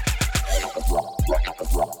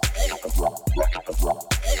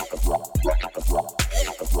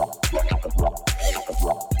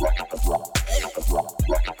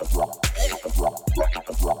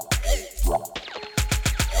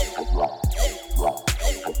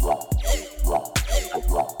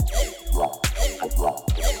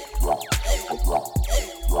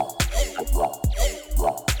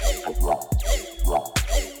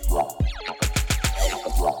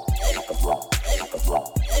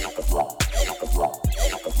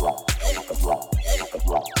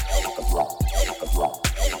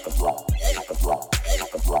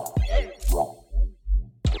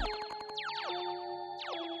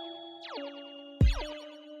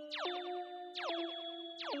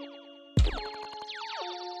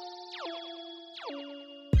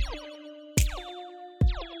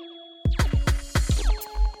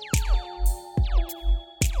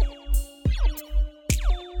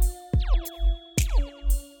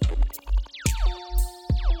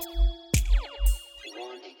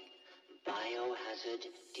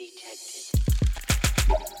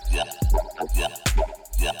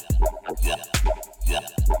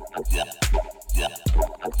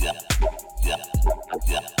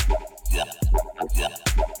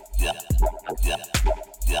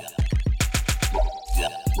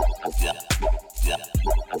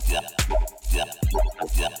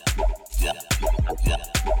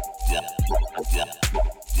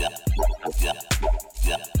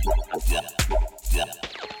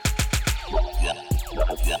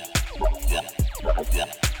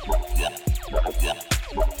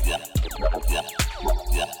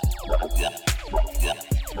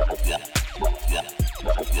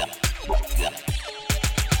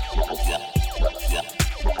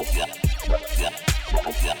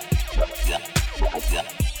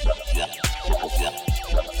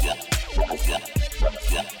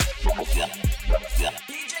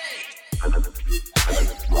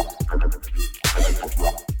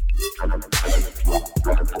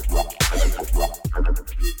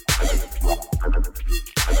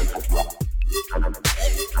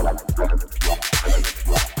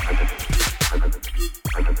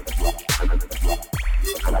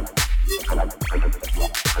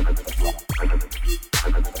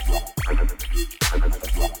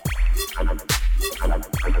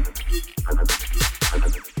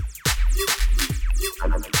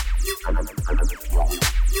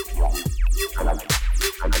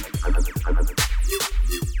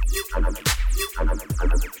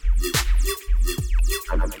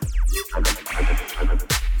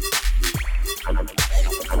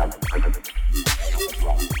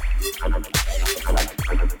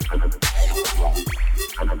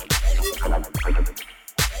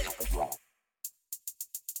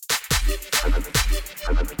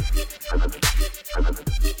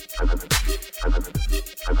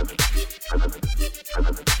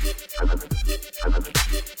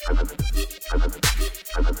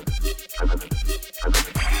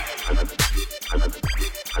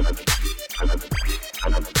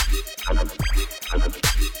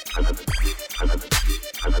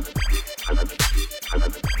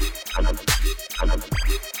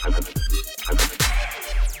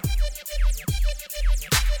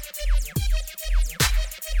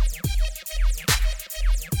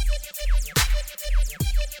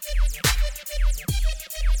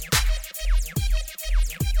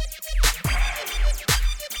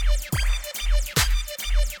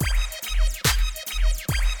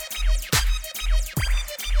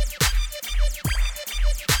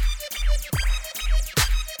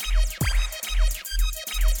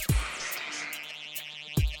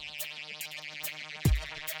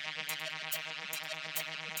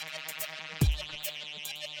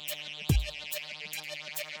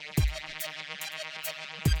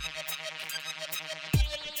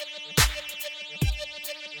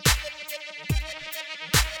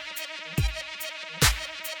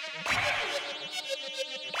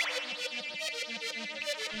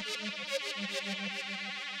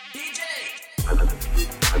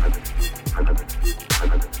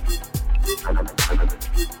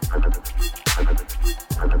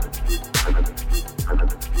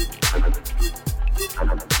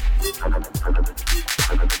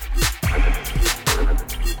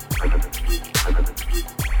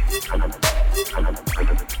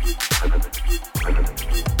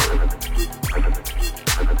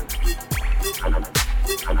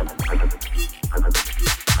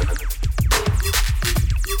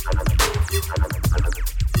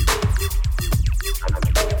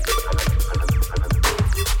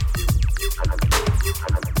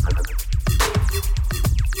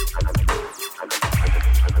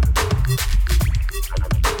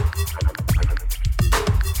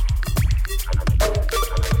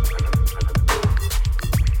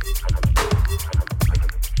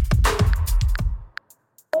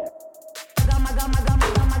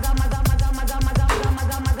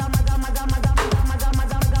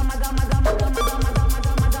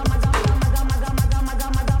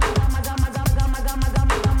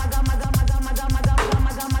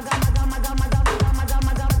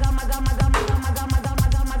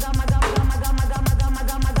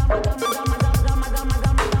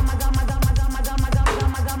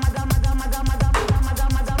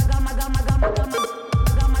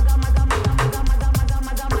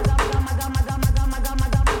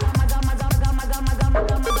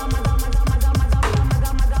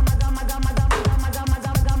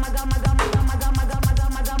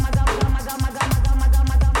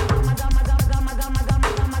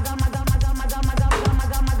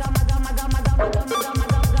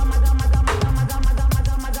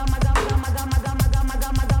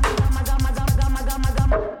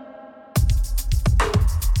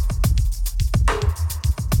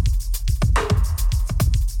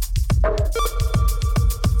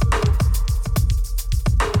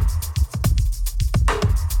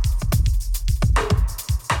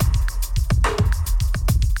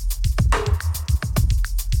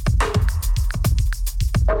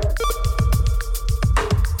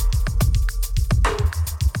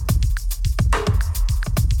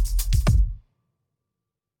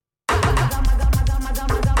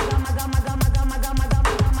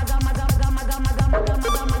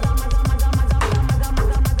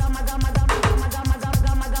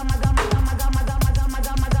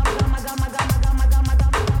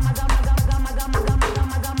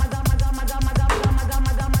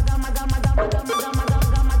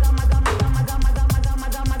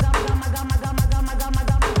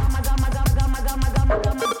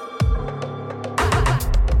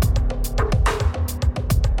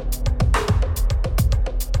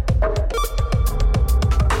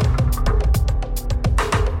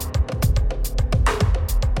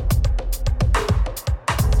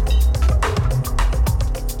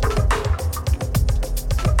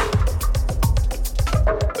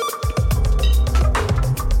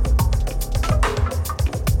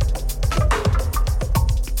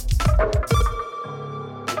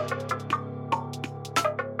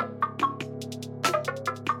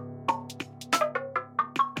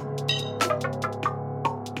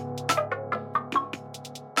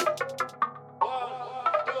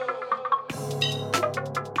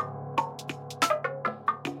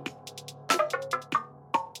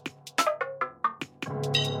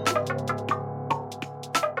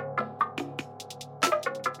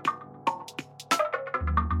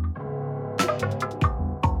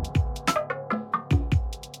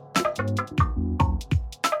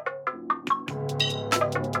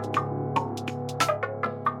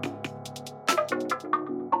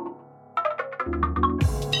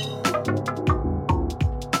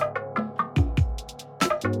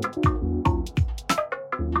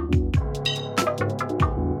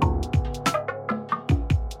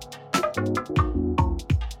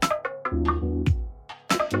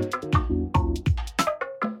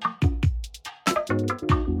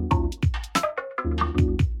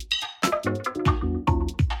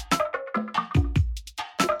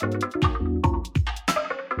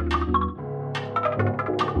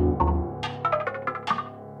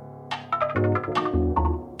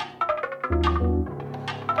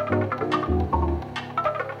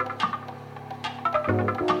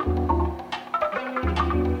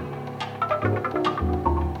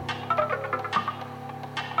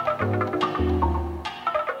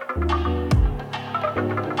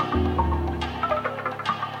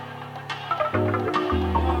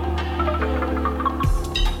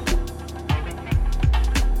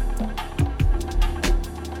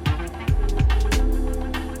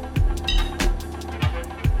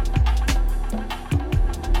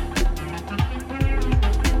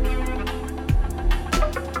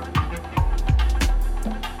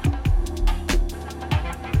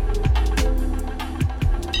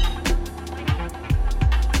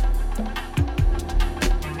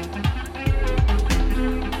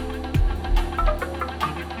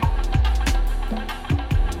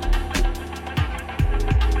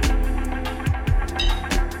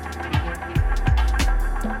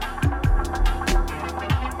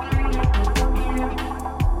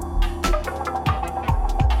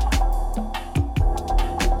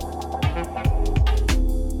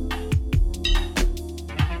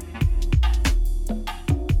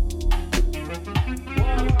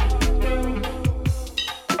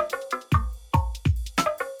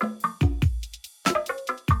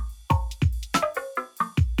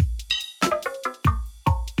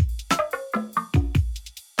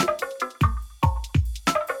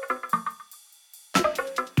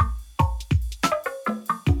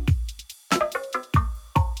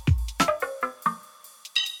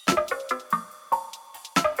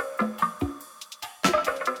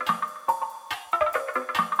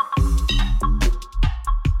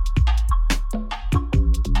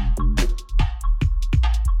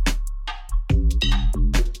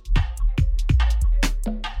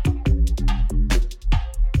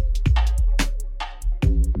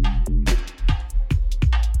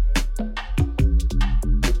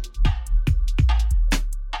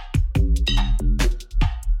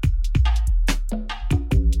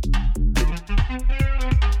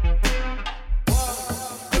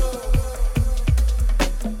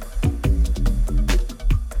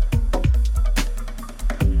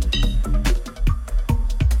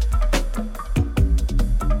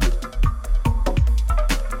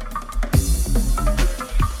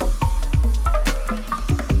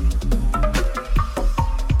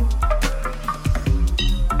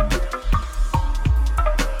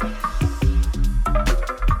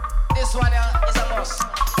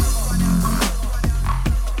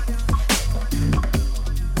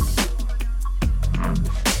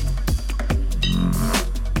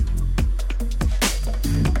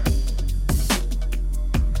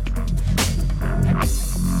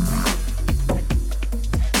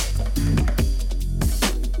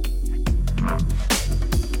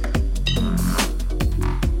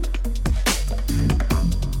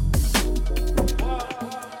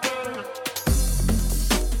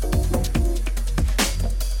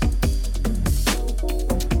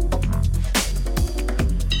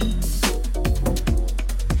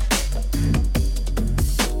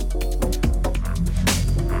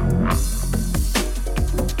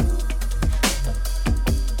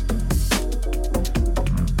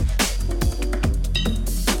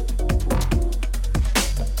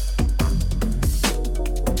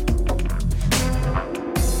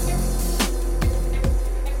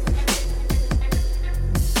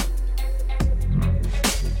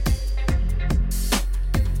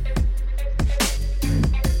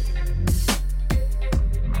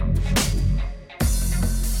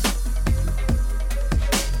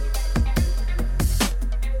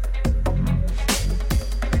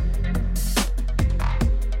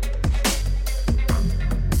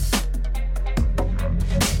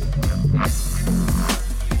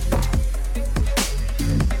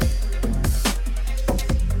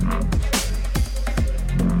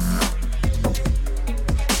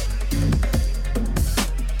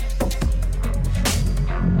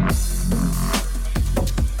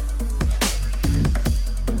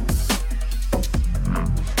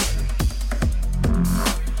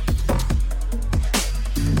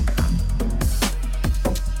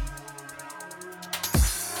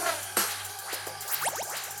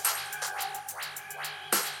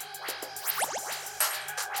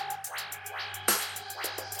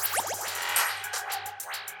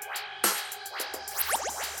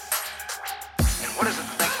What does it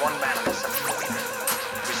think one man in such a way?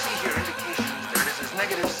 We see here indications that it is his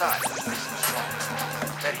negative side that makes him strong.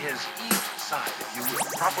 That his evil side, if you will,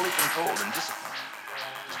 properly controlled and disciplined,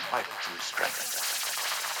 is vital to his strength.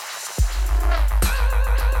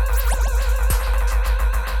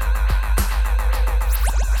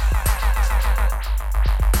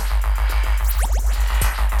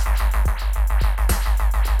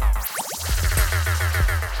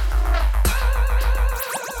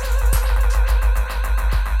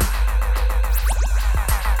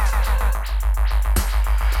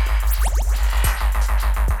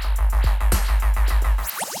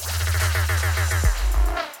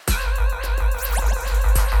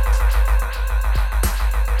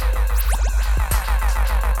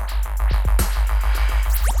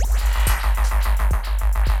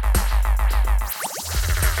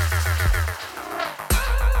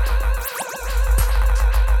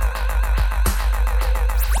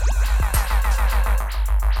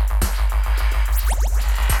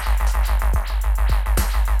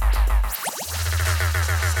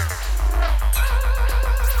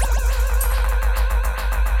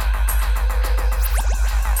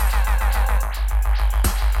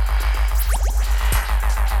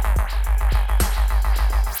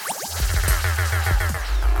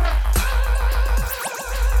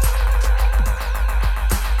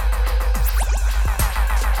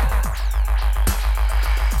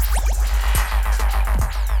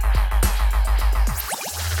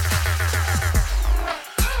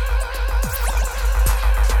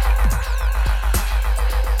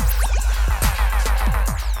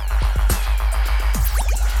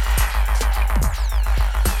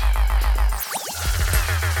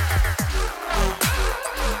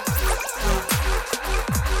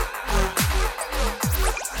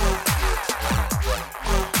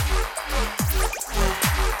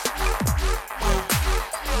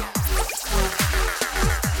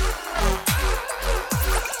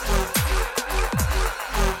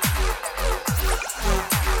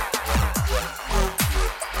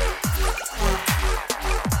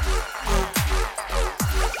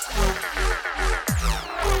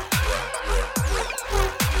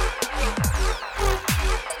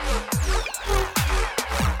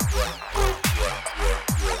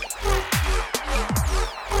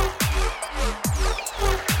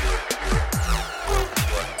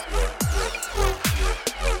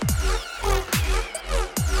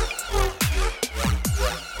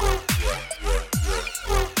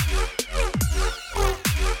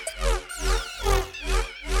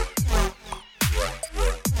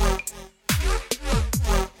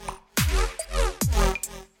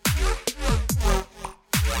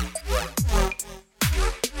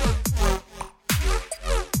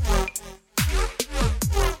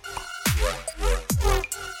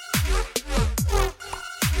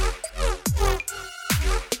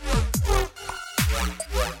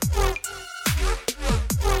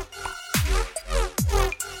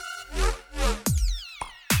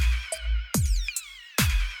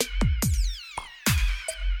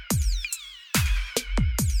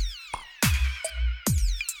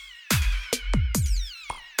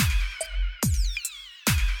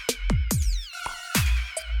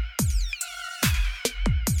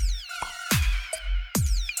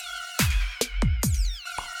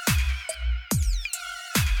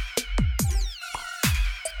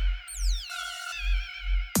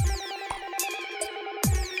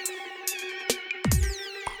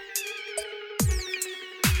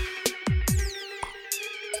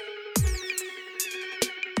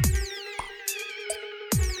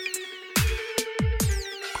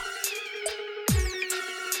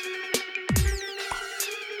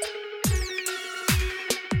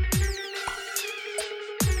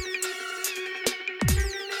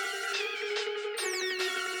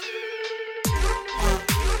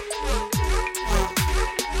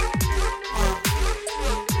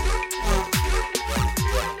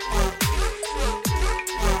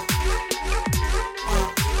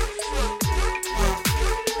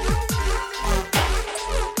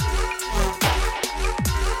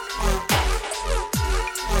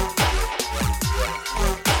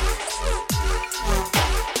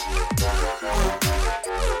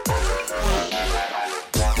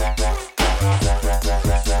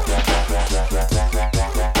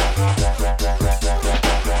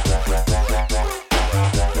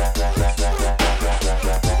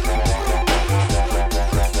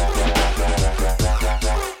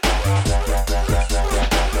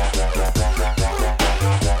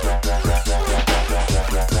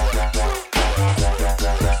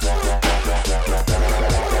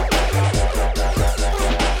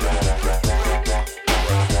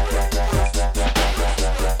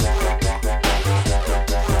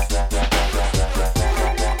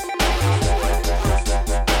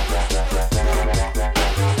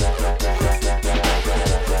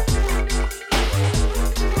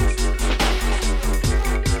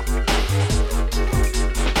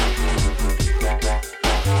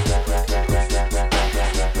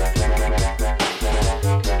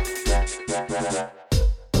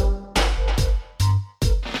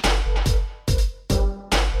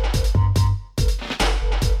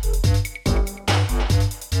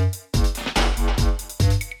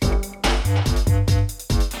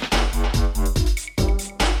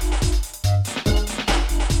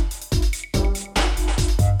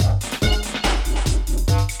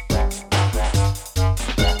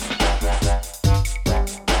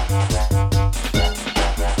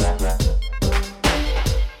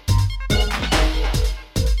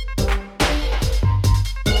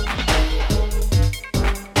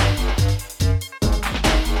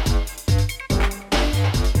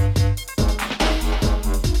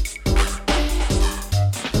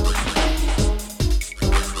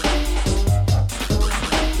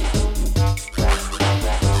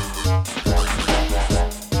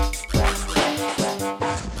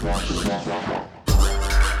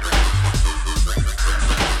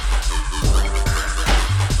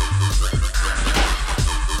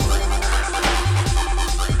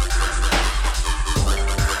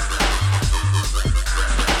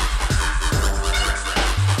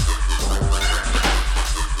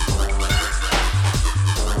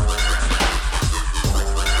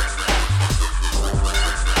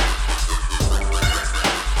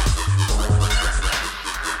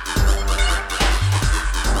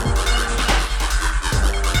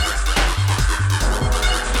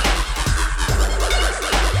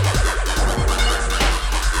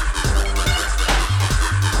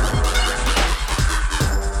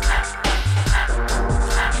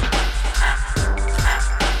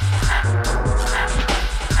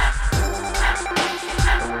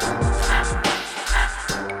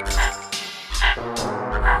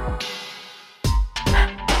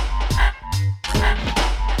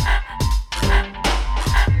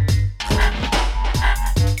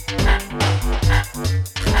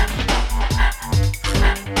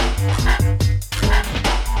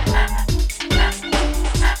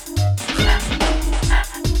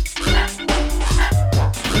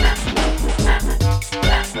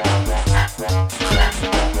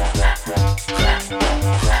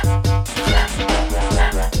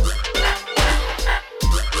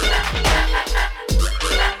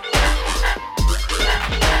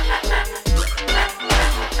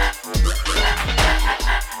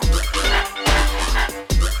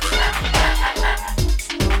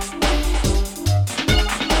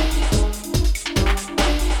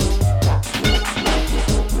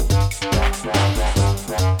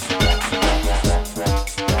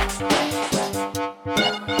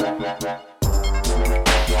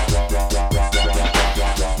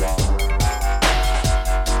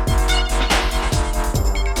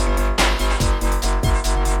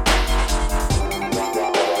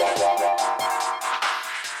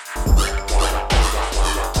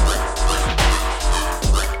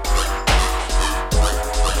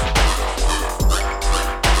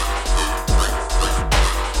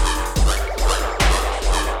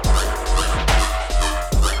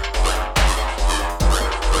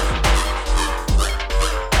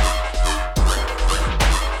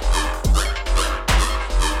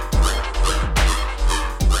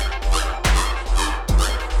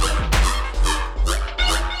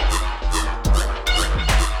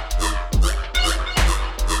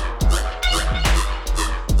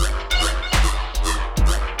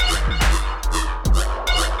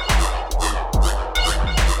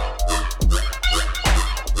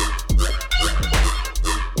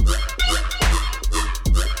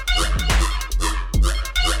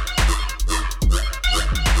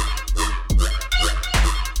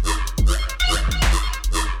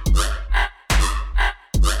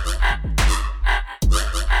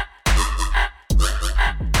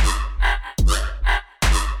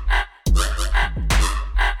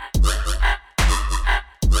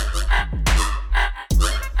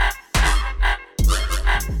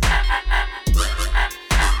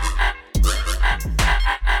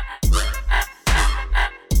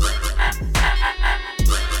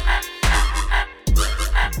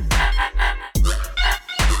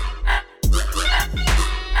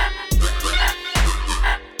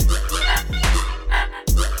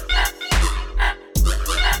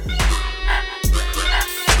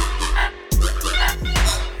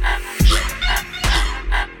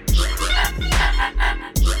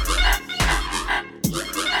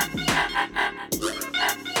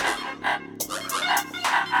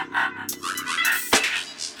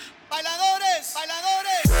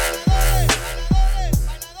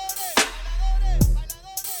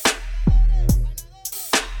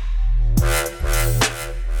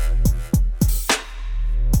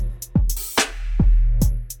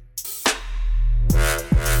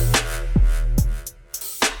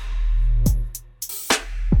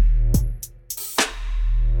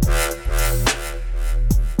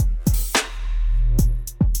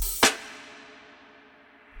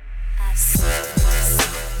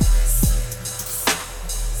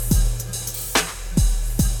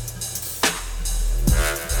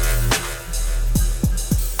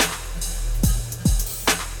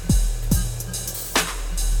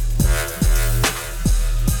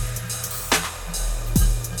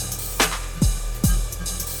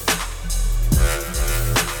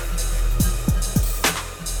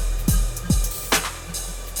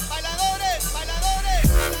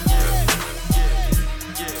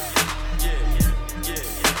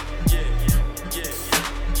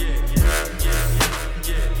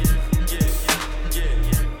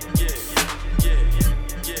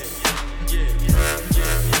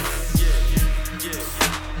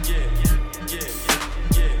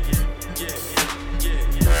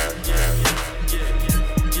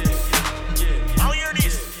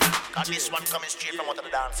 And this one coming straight from out of the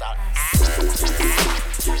dancer.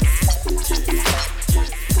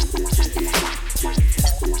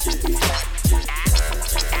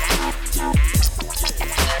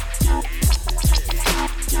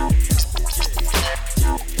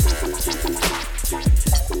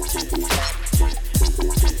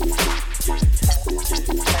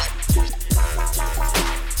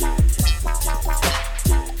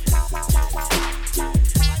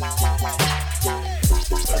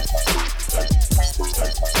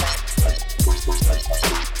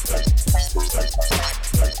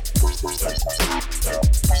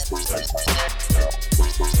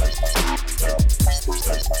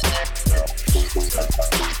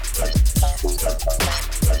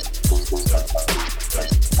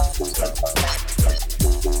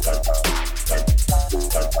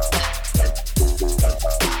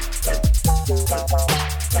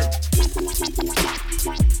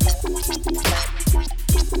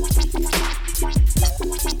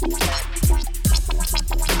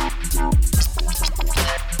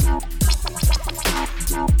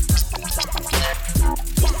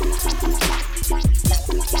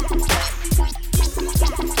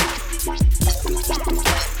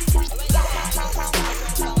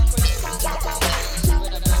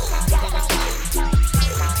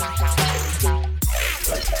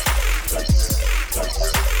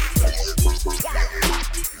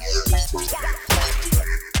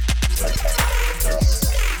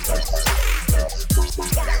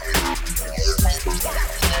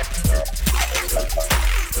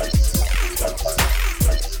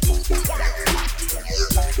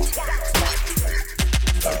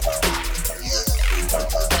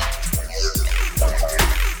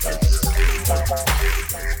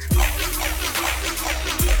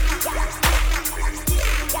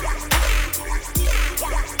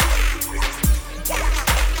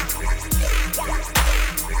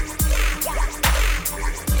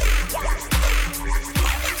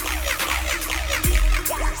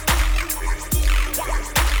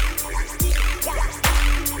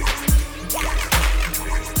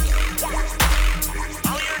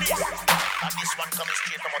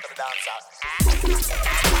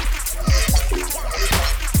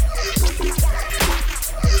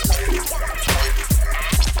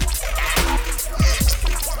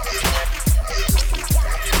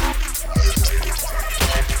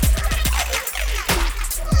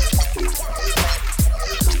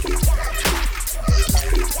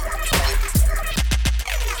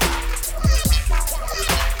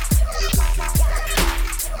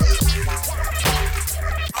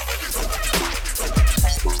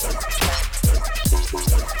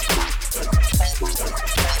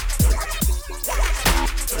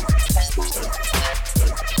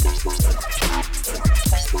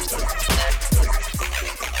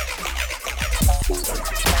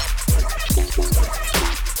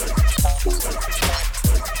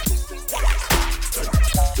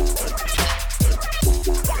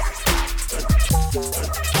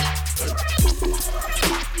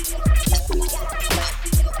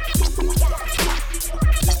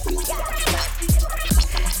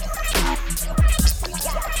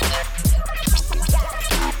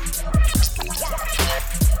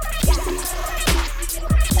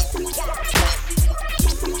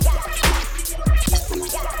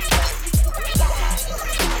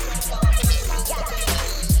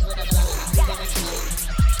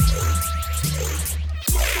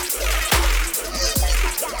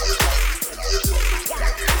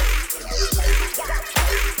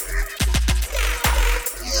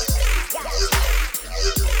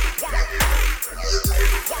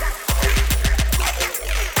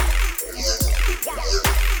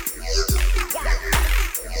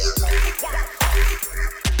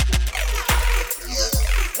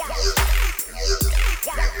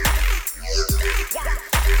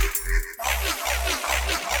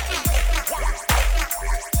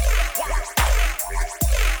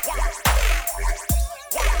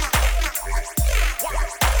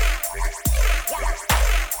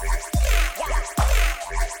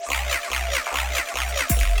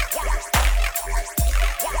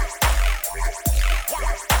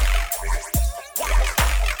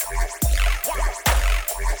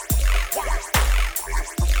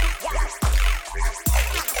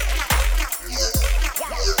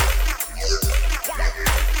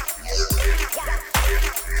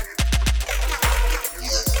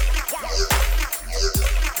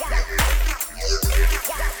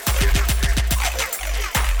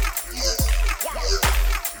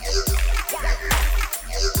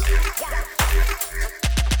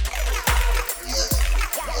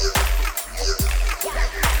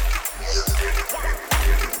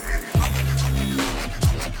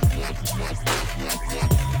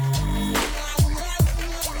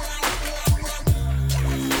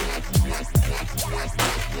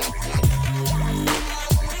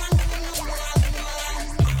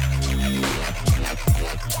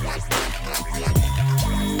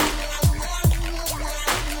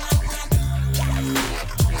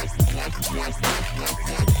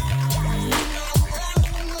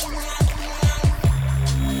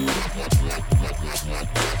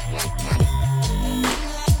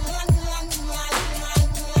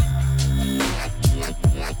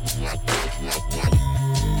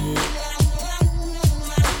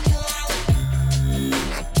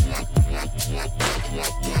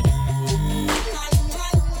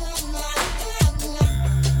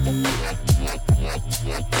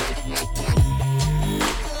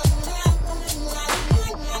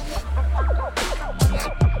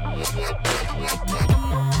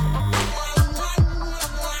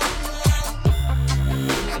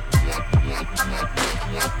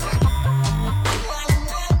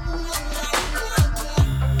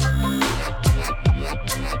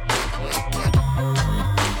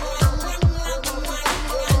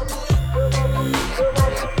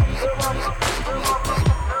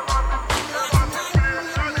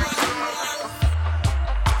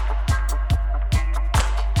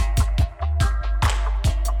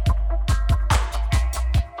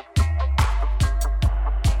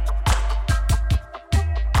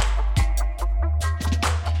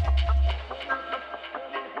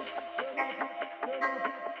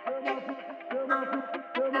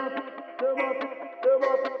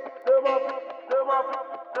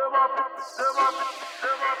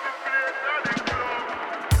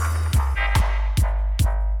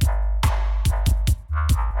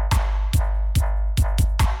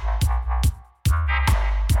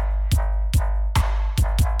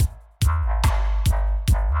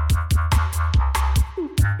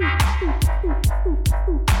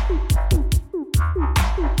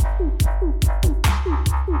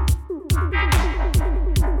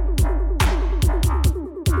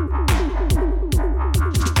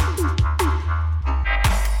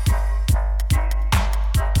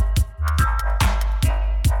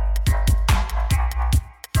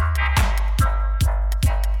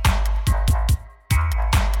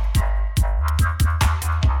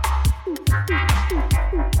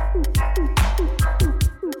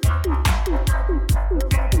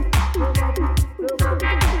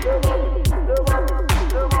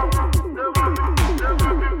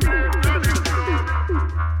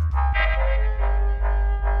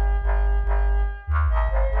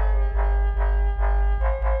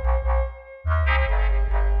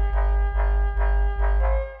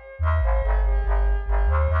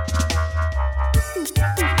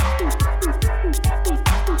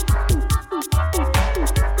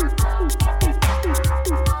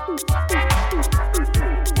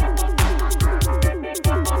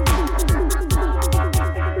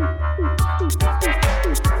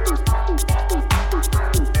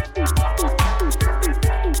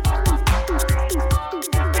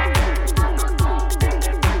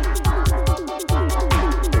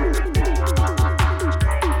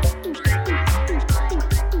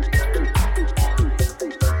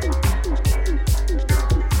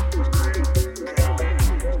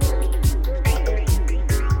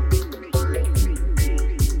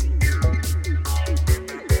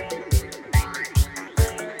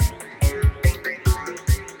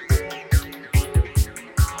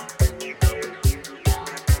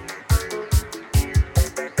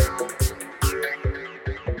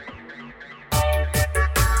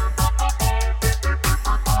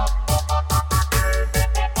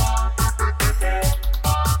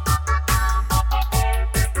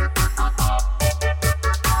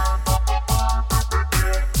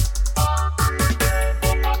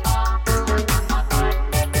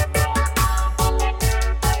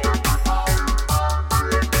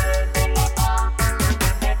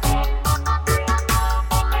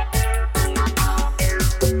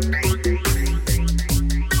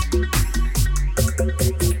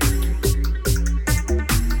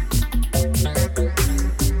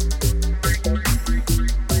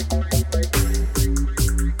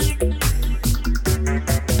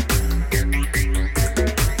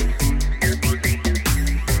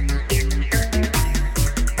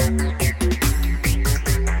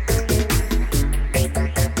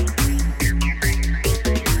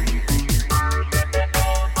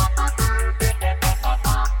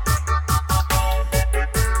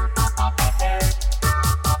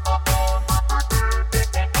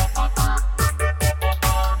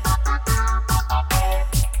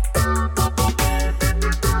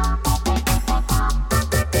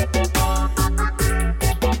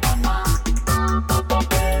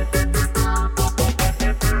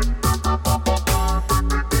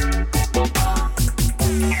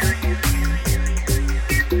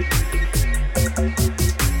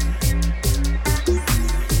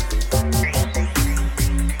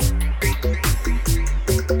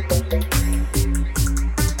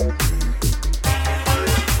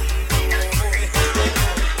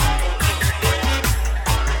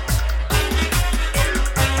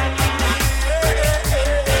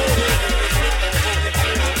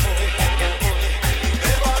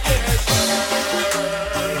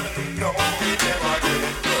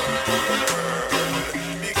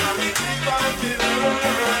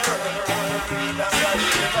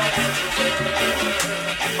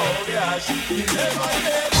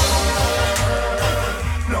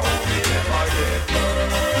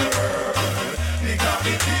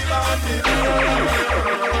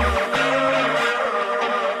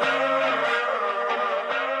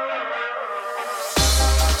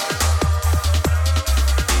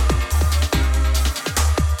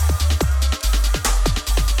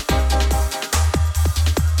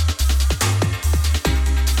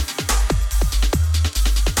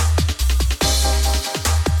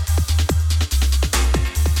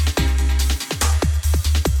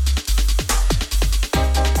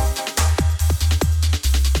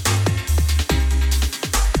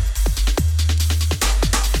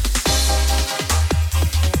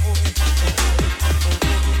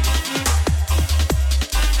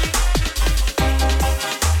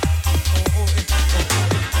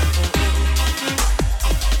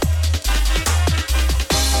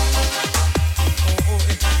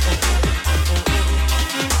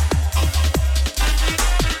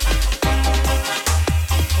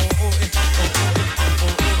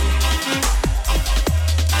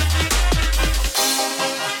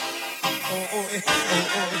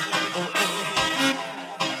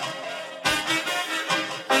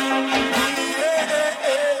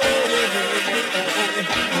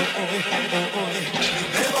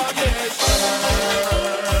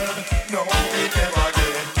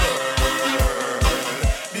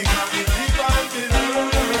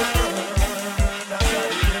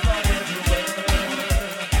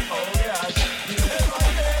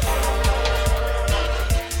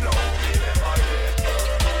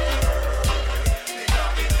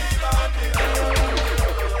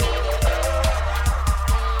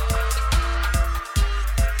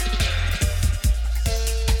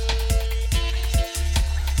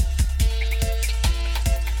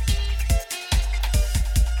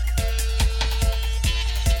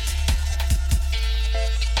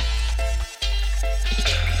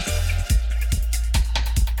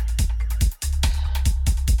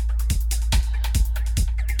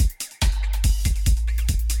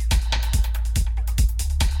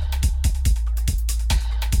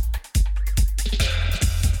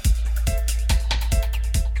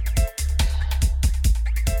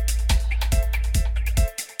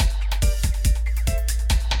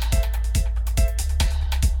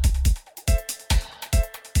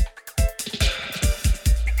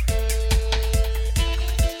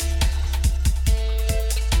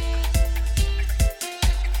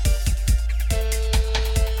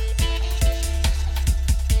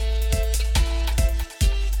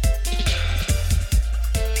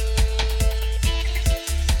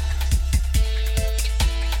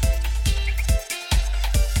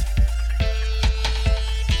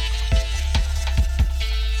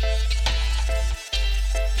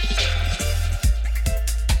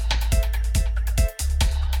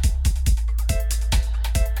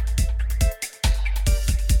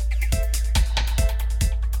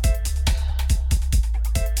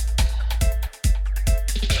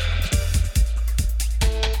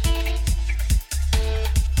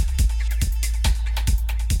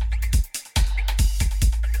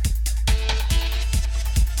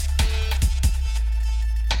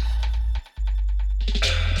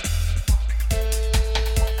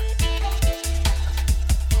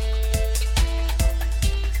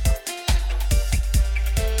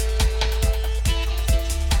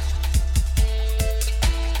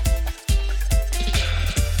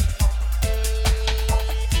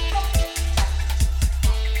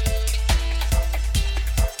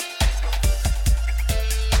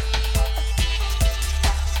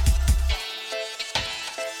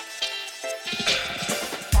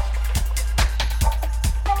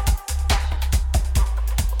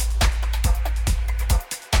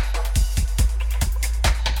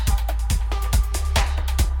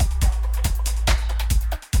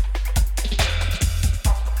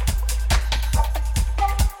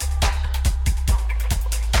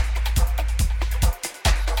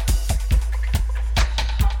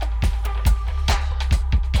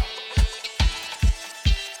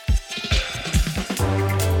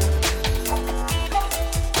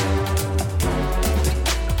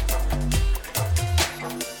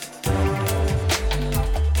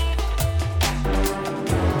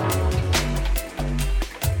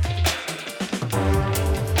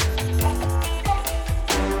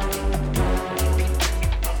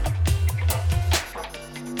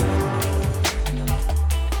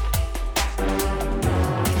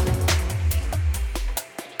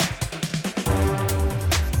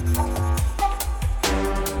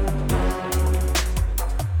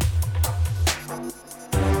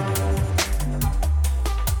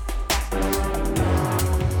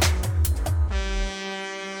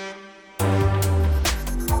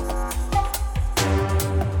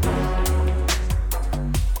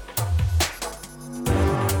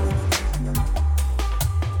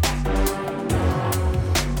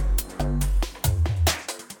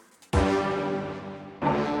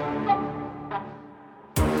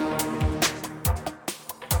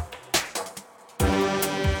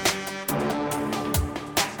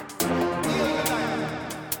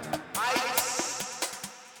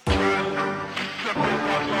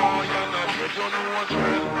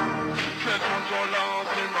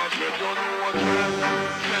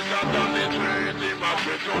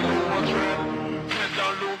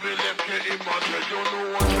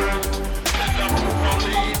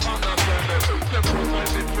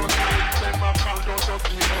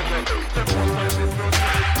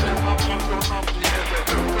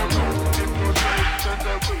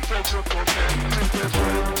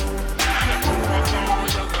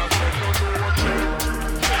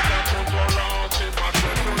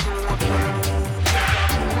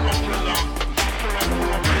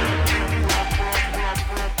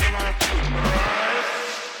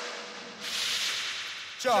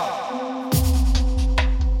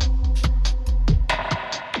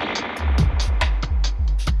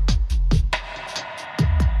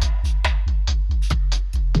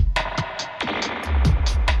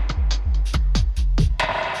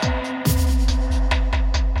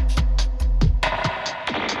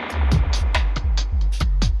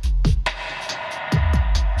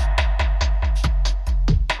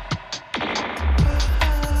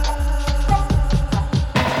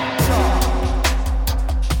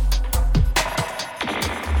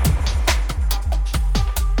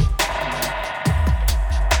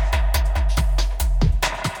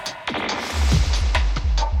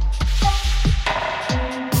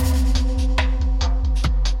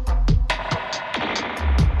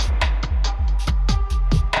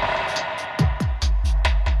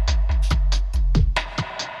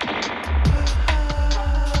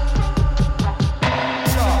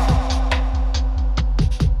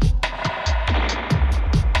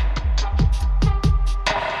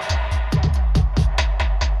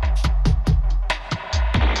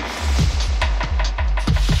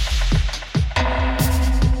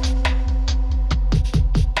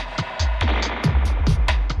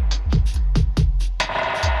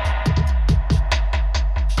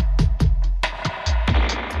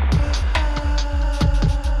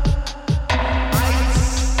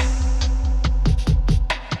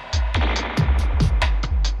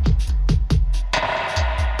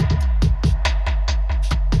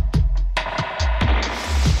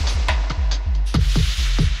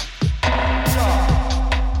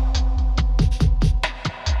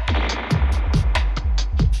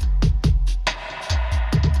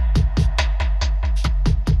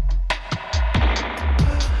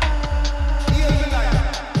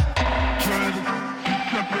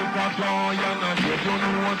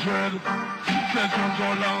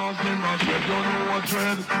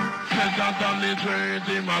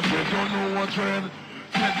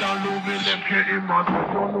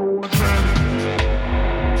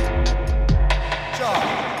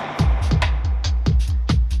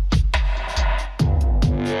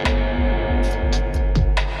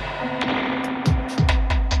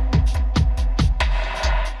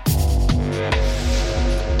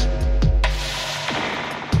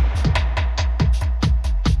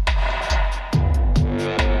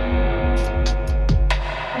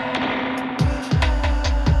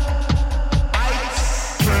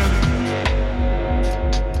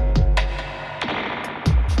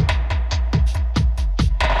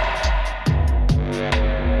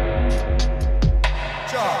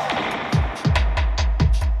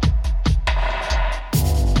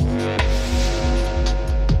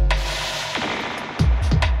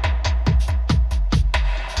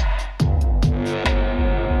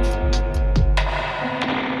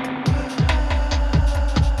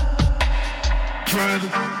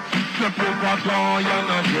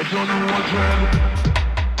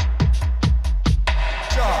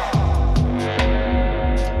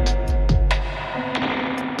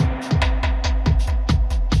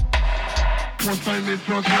 One time it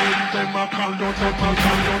was rain, then my call don't